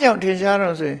။ဘာကြောင့်ထင်ရှား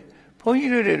တော့ဆိုရင်ဘုန်း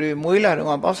ကြီးတို့တွေမွေးလာတော့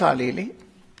ပေါက်စာလေးလေ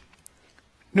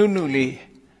နုနုလေး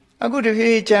အခုတဖြည်း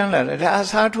ဖြည်းကျန်းလာတယ်ဒါအ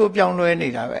စားထိုးပြောင်းလဲနေ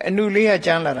တာပဲအနုလေးကကျ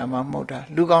န်းလာတာမှမဟုတ်တာ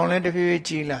လူကောင်လည်းတဖြည်းဖြည်း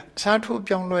ကြီးလာအစားထိုး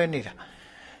ပြောင်းလဲနေတာ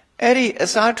အဲ့ဒီအ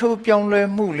စားထိုးပြောင်းလဲ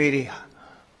မှုလေးတွေဟာ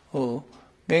ဟို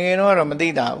ငယ်ငယ်တော့မသိ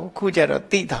တာဘူးခုကျတော့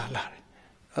သိတာလာတယ်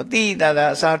တိတာတာ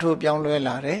အစားထိုးပြောင်းလဲ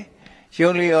လာတယ်ရု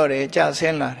ပ်လျော့တယ်ကြဆ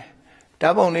င်းလာတယ်ဓာ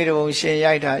တ်ပုံလေးတစ်ပုံရှင်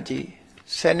ရိုက်ထားကြည့်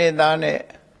7နှစ်သားနဲ့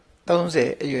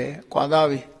30အရွယ်ကွာသွား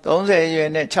ပြီ30အရွယ်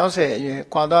နဲ့60အရွယ်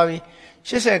ကွာသွားပြီ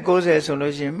80 90ဆို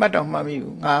လို့ရှိရင်မှတ်တော့မှတ်မိ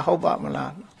ဘူးငါဟုတ်ပါမ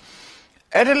လား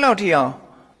အဲ့ဒီလောက်ထိအောင်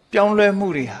ပြောင်းလဲမှု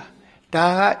တွေဟာဒါ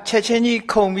ကချက်ချင်းကြီး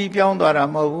ခုံပြီးပြောင်းသွားတာ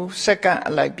မဟုတ်ဘူးစက္ကန့်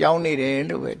အလိုက်ပြောင်းနေတယ်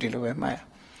လို့ပဲဒီလိုပဲမှတ်ရ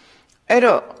အဲ့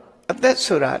တော့အသက်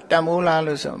ဆိုတာတန်မိုးလား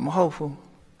လို့ဆိုမဟုတ်ဘူး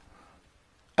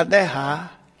အသက်ဟာ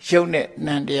ရုပ်နဲ့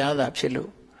နာမ်တရားသာဖြစ်လို့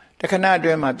တခဏအတွ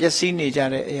င်းမှာပျက်စီးနေကြ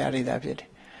တဲ့အရာတွေသာဖြစ်တယ်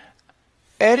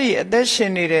အဲ့ဒီအသက်ရှ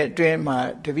င်နေတဲ့အတွင်းမှာ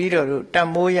တပည့်တော်တို့တန်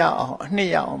မိုးရအောင်အနှစ်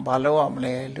ရအောင်မလုပ်ရမ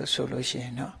လဲလို့ဆိုလို့ရှိရ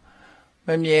င်တော့မ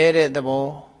မြဲတဲ့သဘော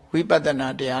ဝိပဿနာ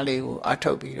တရားလေးကိုအ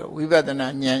ထုတ်ပြီးတော့ဝိပဿနာ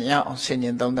ဉာဏ်ရအောင်ဆင်ញ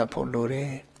င်သုံးသပ်ဖို့လိုတ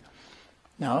ယ်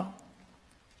နော်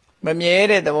မမြဲ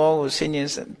တဲ့သဘောကိုဆင်ញင်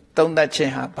သုံးသပ်ခြ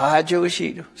င်းဟာဘာအကျိုးရှိ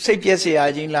လို့စိတ်ပျက်စရာ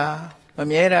ကြီးလားမ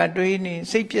မြဲတာတွေးနေ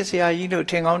စိတ်ပျက်စရာကြီးလို့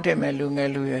ထင်ကောင်းထင်မဲ့လူငယ်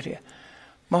လူရွယ်တွေ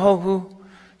မဟုတ်ဘူး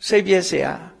စိတ်ပျက်စ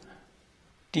ရာ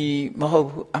ဒီမဟုတ်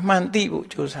ဘူးအမှန်သိဖို့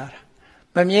ကြိုးစားတာ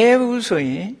မမြဲဘူးဆို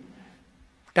ရင်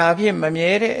ဒါဖြင့်မမြဲ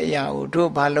တဲ့အရာကိုတို့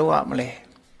ဘာလုပ်ရမလဲ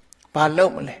ဘာလု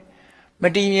ပ်မလဲမ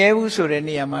တည်မြဲဘူးဆိုတဲ့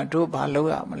နေရာမှာတို့ဘာလုပ်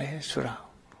ရမလဲဆိုတာ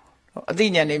အသိ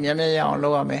ဉာဏ်တွေများများရအောင်လု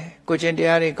ပ်ရမယ်ကိုချင်းတ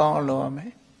ရားတွေကောင်းအောင်လုပ်ရမယ်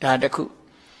ဒါတစ်ခု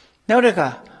နောက်တစ်ခါ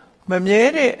မမြဲ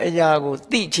တဲ့အရာကို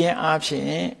သိခြင်းအပြင်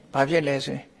ဘာဖြစ်လဲ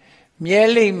ဆိုရင်မြဲ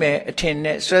လိမ့်မယ်အထင်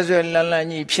နဲ့ဆွဲဆွဲလန်းလန်း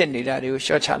ကြီးဖြစ်နေတာတွေကို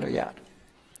ရှော့ချလို့ရတယ်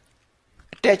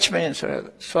attachment ဆိုတော့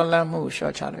ဆွဲလန်းမှုကို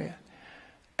ရှော့ချလို့ရတယ်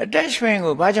attachment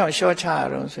ကိုဘာကြောင့်ရှော့ချရ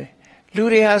အောင်ဆိုရင်လူ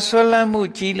တွေဟာဆွဲလန်းမှု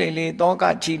ကြီးလေလေတောက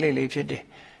ကြီးလေလေဖြစ်တယ်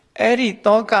အဲ့ဒီ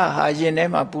တောကဟာရင်ထဲ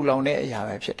မှာပူလောင်တဲ့အရာ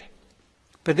ပဲဖြစ်တယ်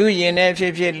ဘသူရင်ထဲဖြ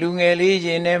စ်ဖြစ်လူငယ်လေးရ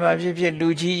င်ထဲမှာဖြစ်ဖြစ်လူ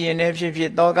ကြီးရင်ထဲဖြစ်ဖြ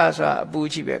စ်တောကဆိုတာအပူ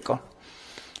ကြီးပဲကော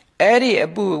အဲ့ဒီအ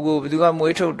ပူကိုဘသူက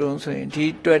မွေးထုတ်တုံးဆိုရင်ဒီ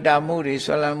တွေ့တာမှုတွေ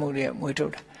ဆွဲလန်းမှုတွေမွေးထု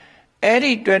တ်တာအဲ့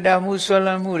ဒီတွေ့တာမှုဆွဲလ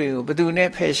န်းမှုတွေကိုဘသူနဲ့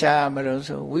ဖယ်ရှားရမလို့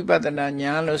ဆိုဝိပဿနာ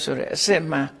ဉာဏ်လို့ဆိုတဲ့အစစ်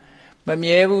မှန်မ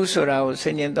မြဲဘူးဆိုတာကိုဆ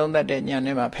င်ញင်သုံးသပ်တဲ့ဉာဏ်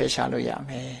နဲ့မှဖယ်ရှားလို့ရ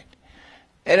မယ်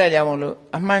အဲ့ဒါကြောင့်မလို့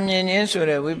အမှန်မြင်ခြင်းဆို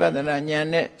တဲ့ဝိပဿနာဉာဏ်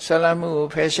နဲ့ဆွဲလန်းမှုကို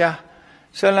ဖယ်ရှား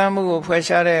ဆွဲလန်းမှုကိုဖယ်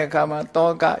ရှားတဲ့အခါမှာတော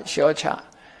ကလျှော့ချ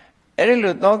အဲ့ဒီ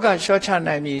လိုတောကလျှော့ချ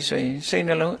နိုင်ပြီဆိုရင်စိတ်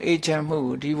နှလုံးအေးချမ်းမှု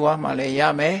ကိုဒီဘဝမှာလည်းရ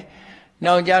မယ်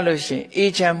နောက်ကြလို့ရှိရင်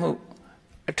အေးချမ်းမှု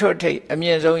အထွတ်ထိပ်အမြ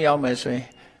င့်ဆုံးရောက်မယ်ဆိုရင်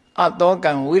အတော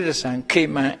ကံဝိရစံခေ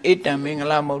မံအေတံမင်္ဂ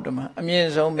လမုဒ္ဓမအမြင့်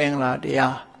ဆုံးမင်္ဂလာတ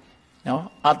ရားနော်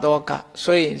အတောက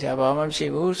ဆိုရင်ဆရာဘာမှမရှိ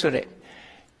ဘူးဆိုတဲ့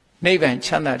နိဗ္ဗာန်ချ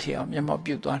မ်းသာထီအောင်မျက်မှောက်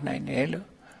ပြုသွားနိုင်တယ်လို့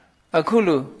အခု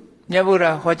လိုမြတ်ဗုဒ္ဓ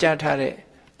ဟောကြားထားတဲ့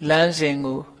လမ်းစဉ်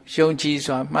ကိုယုံကြည်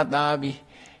စွာမှတ်သားပြီး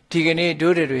ဒီကနေ့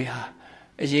တို့တွေဟာ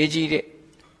အရေးကြီးတဲ့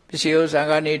ပစ္စည်းဥစ္စာ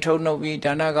ကနေထုတ်နှုတ်ပြီး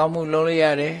ဒါနကောင်းမှုလုပ်လို့ရ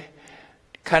တယ်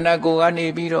ခန္ဓာကိုယ်ကနေ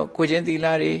ပြီးတော့ကိုချင်းသီလ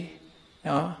တွေ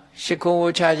နော်ရှ िख ိုးဝ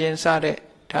ချခြင်းစတဲ့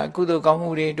ဒါကုသိုလ်ကောင်းမှု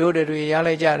တွေတို့တွေရ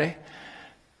လိုက်ကြတယ်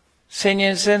ဆင်ញ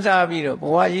င်စဉ်းစားပြီးတော့ဘ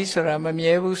ဝကြီးဆိုတာမ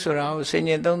မြဲဘူးဆိုတာကိုဆင်ញ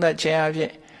င်သုံးသပ်ခြင်းအဖြ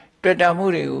စ်တွေ့တာမှု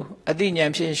တွေကိုအသိဉာ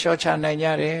ဏ်ဖြင့်ရှော့ချနိုင်ကြ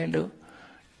တယ်လို့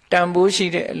တန်ဖိုးရှိ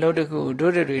တဲ့အလုပ်တစ်ခု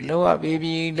တို့တွေလောက်ရပြီး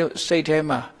ပြီလို့စိတ်ထဲ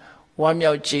မှာဝမ်း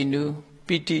မြောက်ကြည်နူး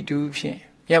ပိဋိတူးဖြင့်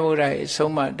မြတ်ဗုဒ္ဓရဲ့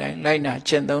ဆုံးမတိုင်းလိုက်နာ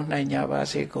ကျင့်သုံးနိုင်ကြပါ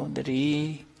စေကုန်သတ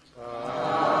ည်း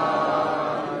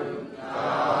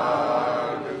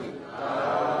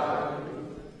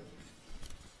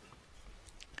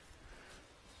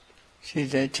ရှိ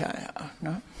စေချရအောင်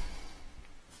နော်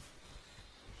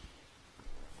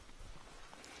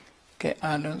ကဲ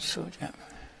အားလုံးဆိုကြ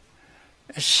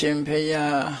အရှင်ဖေယ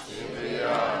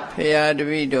ဖေယတ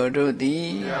ပည့်တော်တို့သည်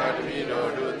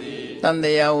တန်တ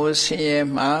ရားဝဆင်းရဲ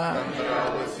မှ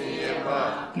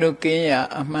လွတ်ကင်းရာ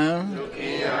အမှန်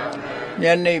မြ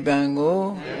တ်နိဗ္ဗာန်ကို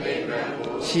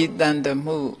ရှိတန်တ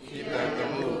မှု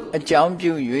အကြောင်း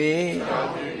ပြု၍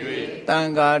တန်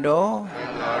ဃာတော်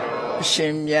အရှ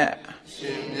င်မြတ်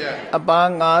အပါ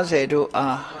90တို့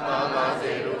အား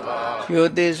ရို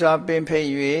သေစွာပင်ဖိတ်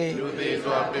၍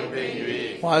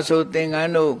ဝါဆိုသင်္က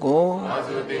န်းတို့ကို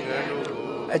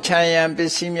အချမ်းရံပ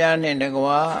စ္စည်းများနှင့်တ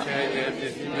ကွာ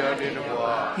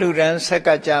လူရန်ဆက်က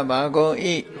ကြပါကုန်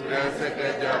၏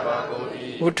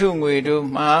ဝတ္ထုငွေတို့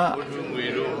မှ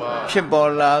ဖြစ်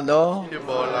ပေါ်လာသော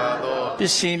ပ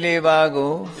စ္စည်းလေးပါး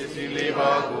ကို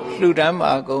လူရန်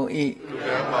ပါကုန်၏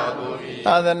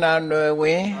သာသနာ့နယ်ဝ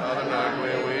င်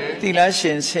သီလရှ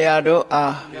င်ဆရာတို့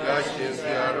အား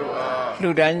လူ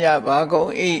ရန်ကြပါကု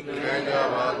န်၏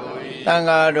တန်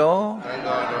ဃာတော်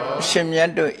အရှင်မြ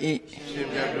တ်တို့၏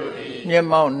မျက်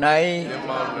မှောက်၌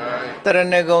တရ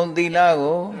ဏဂုံသီလ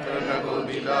ကို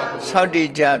ဆောက်တည်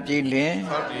ကြပြီလင်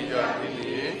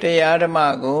တရားဓမ္မ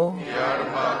ကို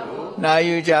နာ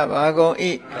ယူကြပါကုန်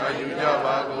၏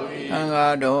တန်ဃာ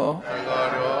တော်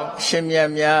အရှင်မြတ်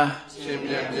များ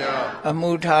အ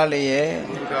မှုထားလျက်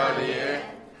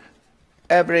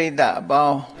အပရိသအပေါ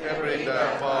င်း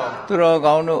သူတော်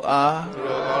ကောင်းတို့အား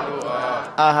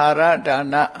အာဟာရဒါ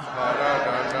န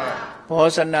ဘော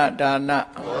ဇနဒါန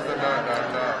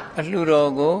အလှ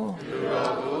တော်ကို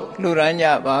လှူရမ်းကြ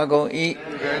ပါကုန်၏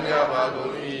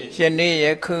ယနေ့ယ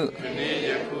ခု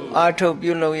အာထုတ်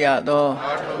ပြုလုပ်ရသော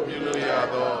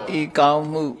ဤကောင်း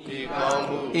မှု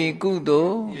ဤကုသို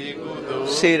လ်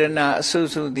စေရနာအစု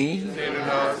စုသည်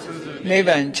နိဗ္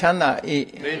ဗာန်ချမ်းသာ၏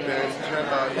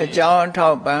အကြောင်းအထော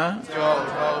က်ပံ့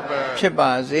ဖြစ်ပါ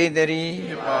စေတည်း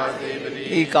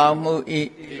ဤကောင်းမှုဤ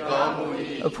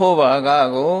အဖို့ဘာက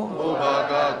ကို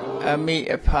အမိ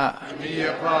အဖ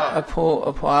အဖို့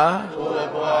အဖွာ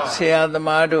ဆရာသ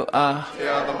မားတို့အား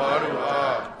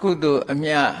ကုသိုလ်အ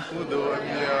မြတ်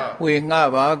ဝေငှ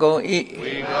ပါကုန်၏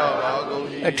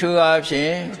အထူးအားဖြ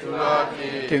င့်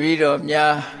တပည့်တော်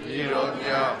များ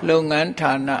လုပ်ငန်း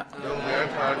ဌာန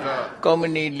ကုမ္ပ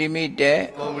ဏီလိမိတက်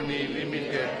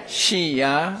ရှိ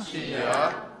ရာ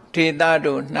ဒေသ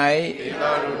တို့၌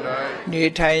နေ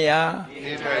ထိုင်ရာ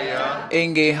အ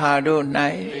င်္ဂေဟာတို့၌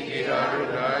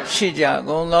ရှိကြ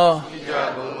ကုန်သော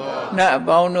နတ်အ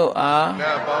ပေါင်းတို့အား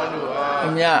အ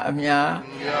မြအမြ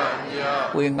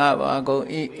ဝေငှပါကုန်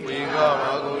၏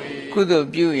ကုသိုလ်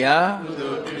ပြုရာ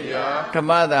ဓမ္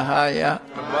မသဟာယ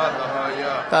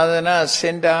သာသနာစ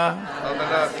င်တာ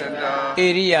ဧ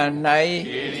ရိယာ၌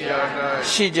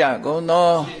ရှိကြကုန်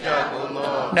သော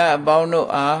နတ်အပေါင်းတို့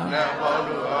အား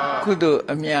ကုသိုလ်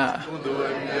အမြတ်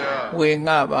ဝေ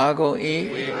ငှပါကုန်၏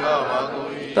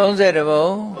30ဘုံ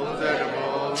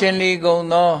ကျင်လီကုန်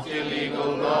သော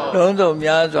လုံးစုံ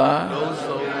များစွာ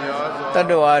တတ္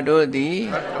တဝါတို့သည်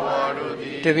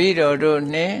တပည့်တော်တို့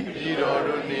နှင့်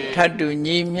ထပ်တူ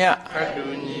ညီမြ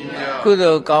ကု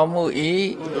သိုလ်ကောင်းမှု၏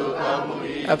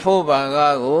အဖို့ဘာက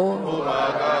ကို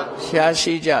ရှား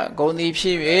ရှိကြကုန်သည်ဖြ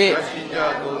စ်၍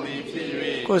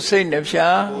ကိုယ်စိတ်နှ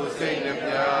ဖျား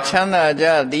ချမ်းသာကြ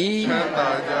သည်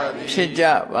ဖြစ်ကြ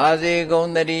ပါစေကုန်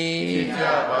သတည်း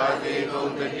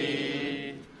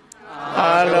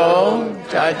အာလုံး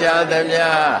ကြာသမျှ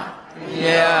မြ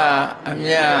တ်အ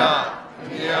မြတ်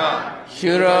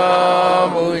ရှုတော်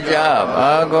မူကြ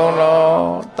ပါကုန်လော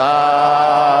သာ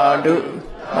ဓု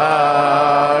သာ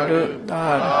ဓုသာ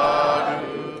ဓု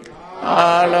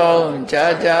အာလုံးကြာ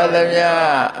သမျှ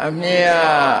အမြ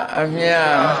တ်အမြ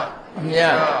တ်အမြ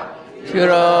တ်ရှု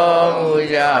တော်မူ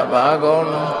ကြပါကုန်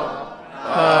လော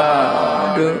သာ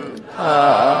ဓုသာ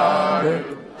ဓု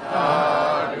သာ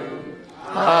ဓု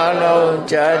အာလုံး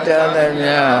ကြာသ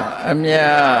မျှအမြ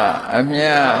တ်အမြ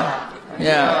တ်မြ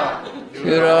တ်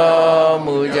ရှုတော်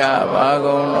မူကြပါ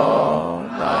ကုန်လော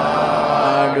သာ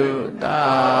ဓုသာ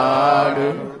ဓု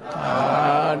သာ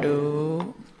ဓု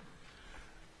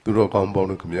သူတော်ကောင်းပေါင်း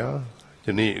တို့ခင်ဗျာယ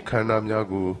နေ့အခမ်းအနားများ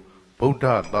ကိုဗုဒ္ဓ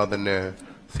သာသနာ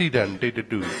စိတ္တံတိတ္တ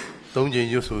တုသုံးခြင်း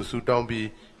ရွတ်ဆိုဆုတောင်းပြီး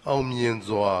အောင်မြင်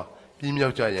စွာပြည့်မြော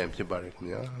က်ကြရန်ဖြစ်ပါတယ်ခင်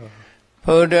ဗျာ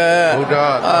ဗုဒ္ဓ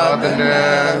သာသနာ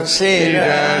စိတ္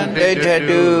တံတိတ္တ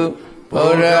တုဗု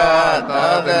ဒ္ဓသာ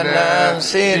သနာ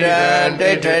စိတ္တံ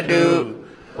တိတ္တတု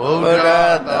ဗုဒ္ဓ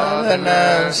သာသနာ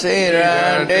စိတ္တံ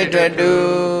တိတ္တတု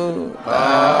သာ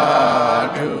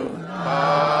ဓု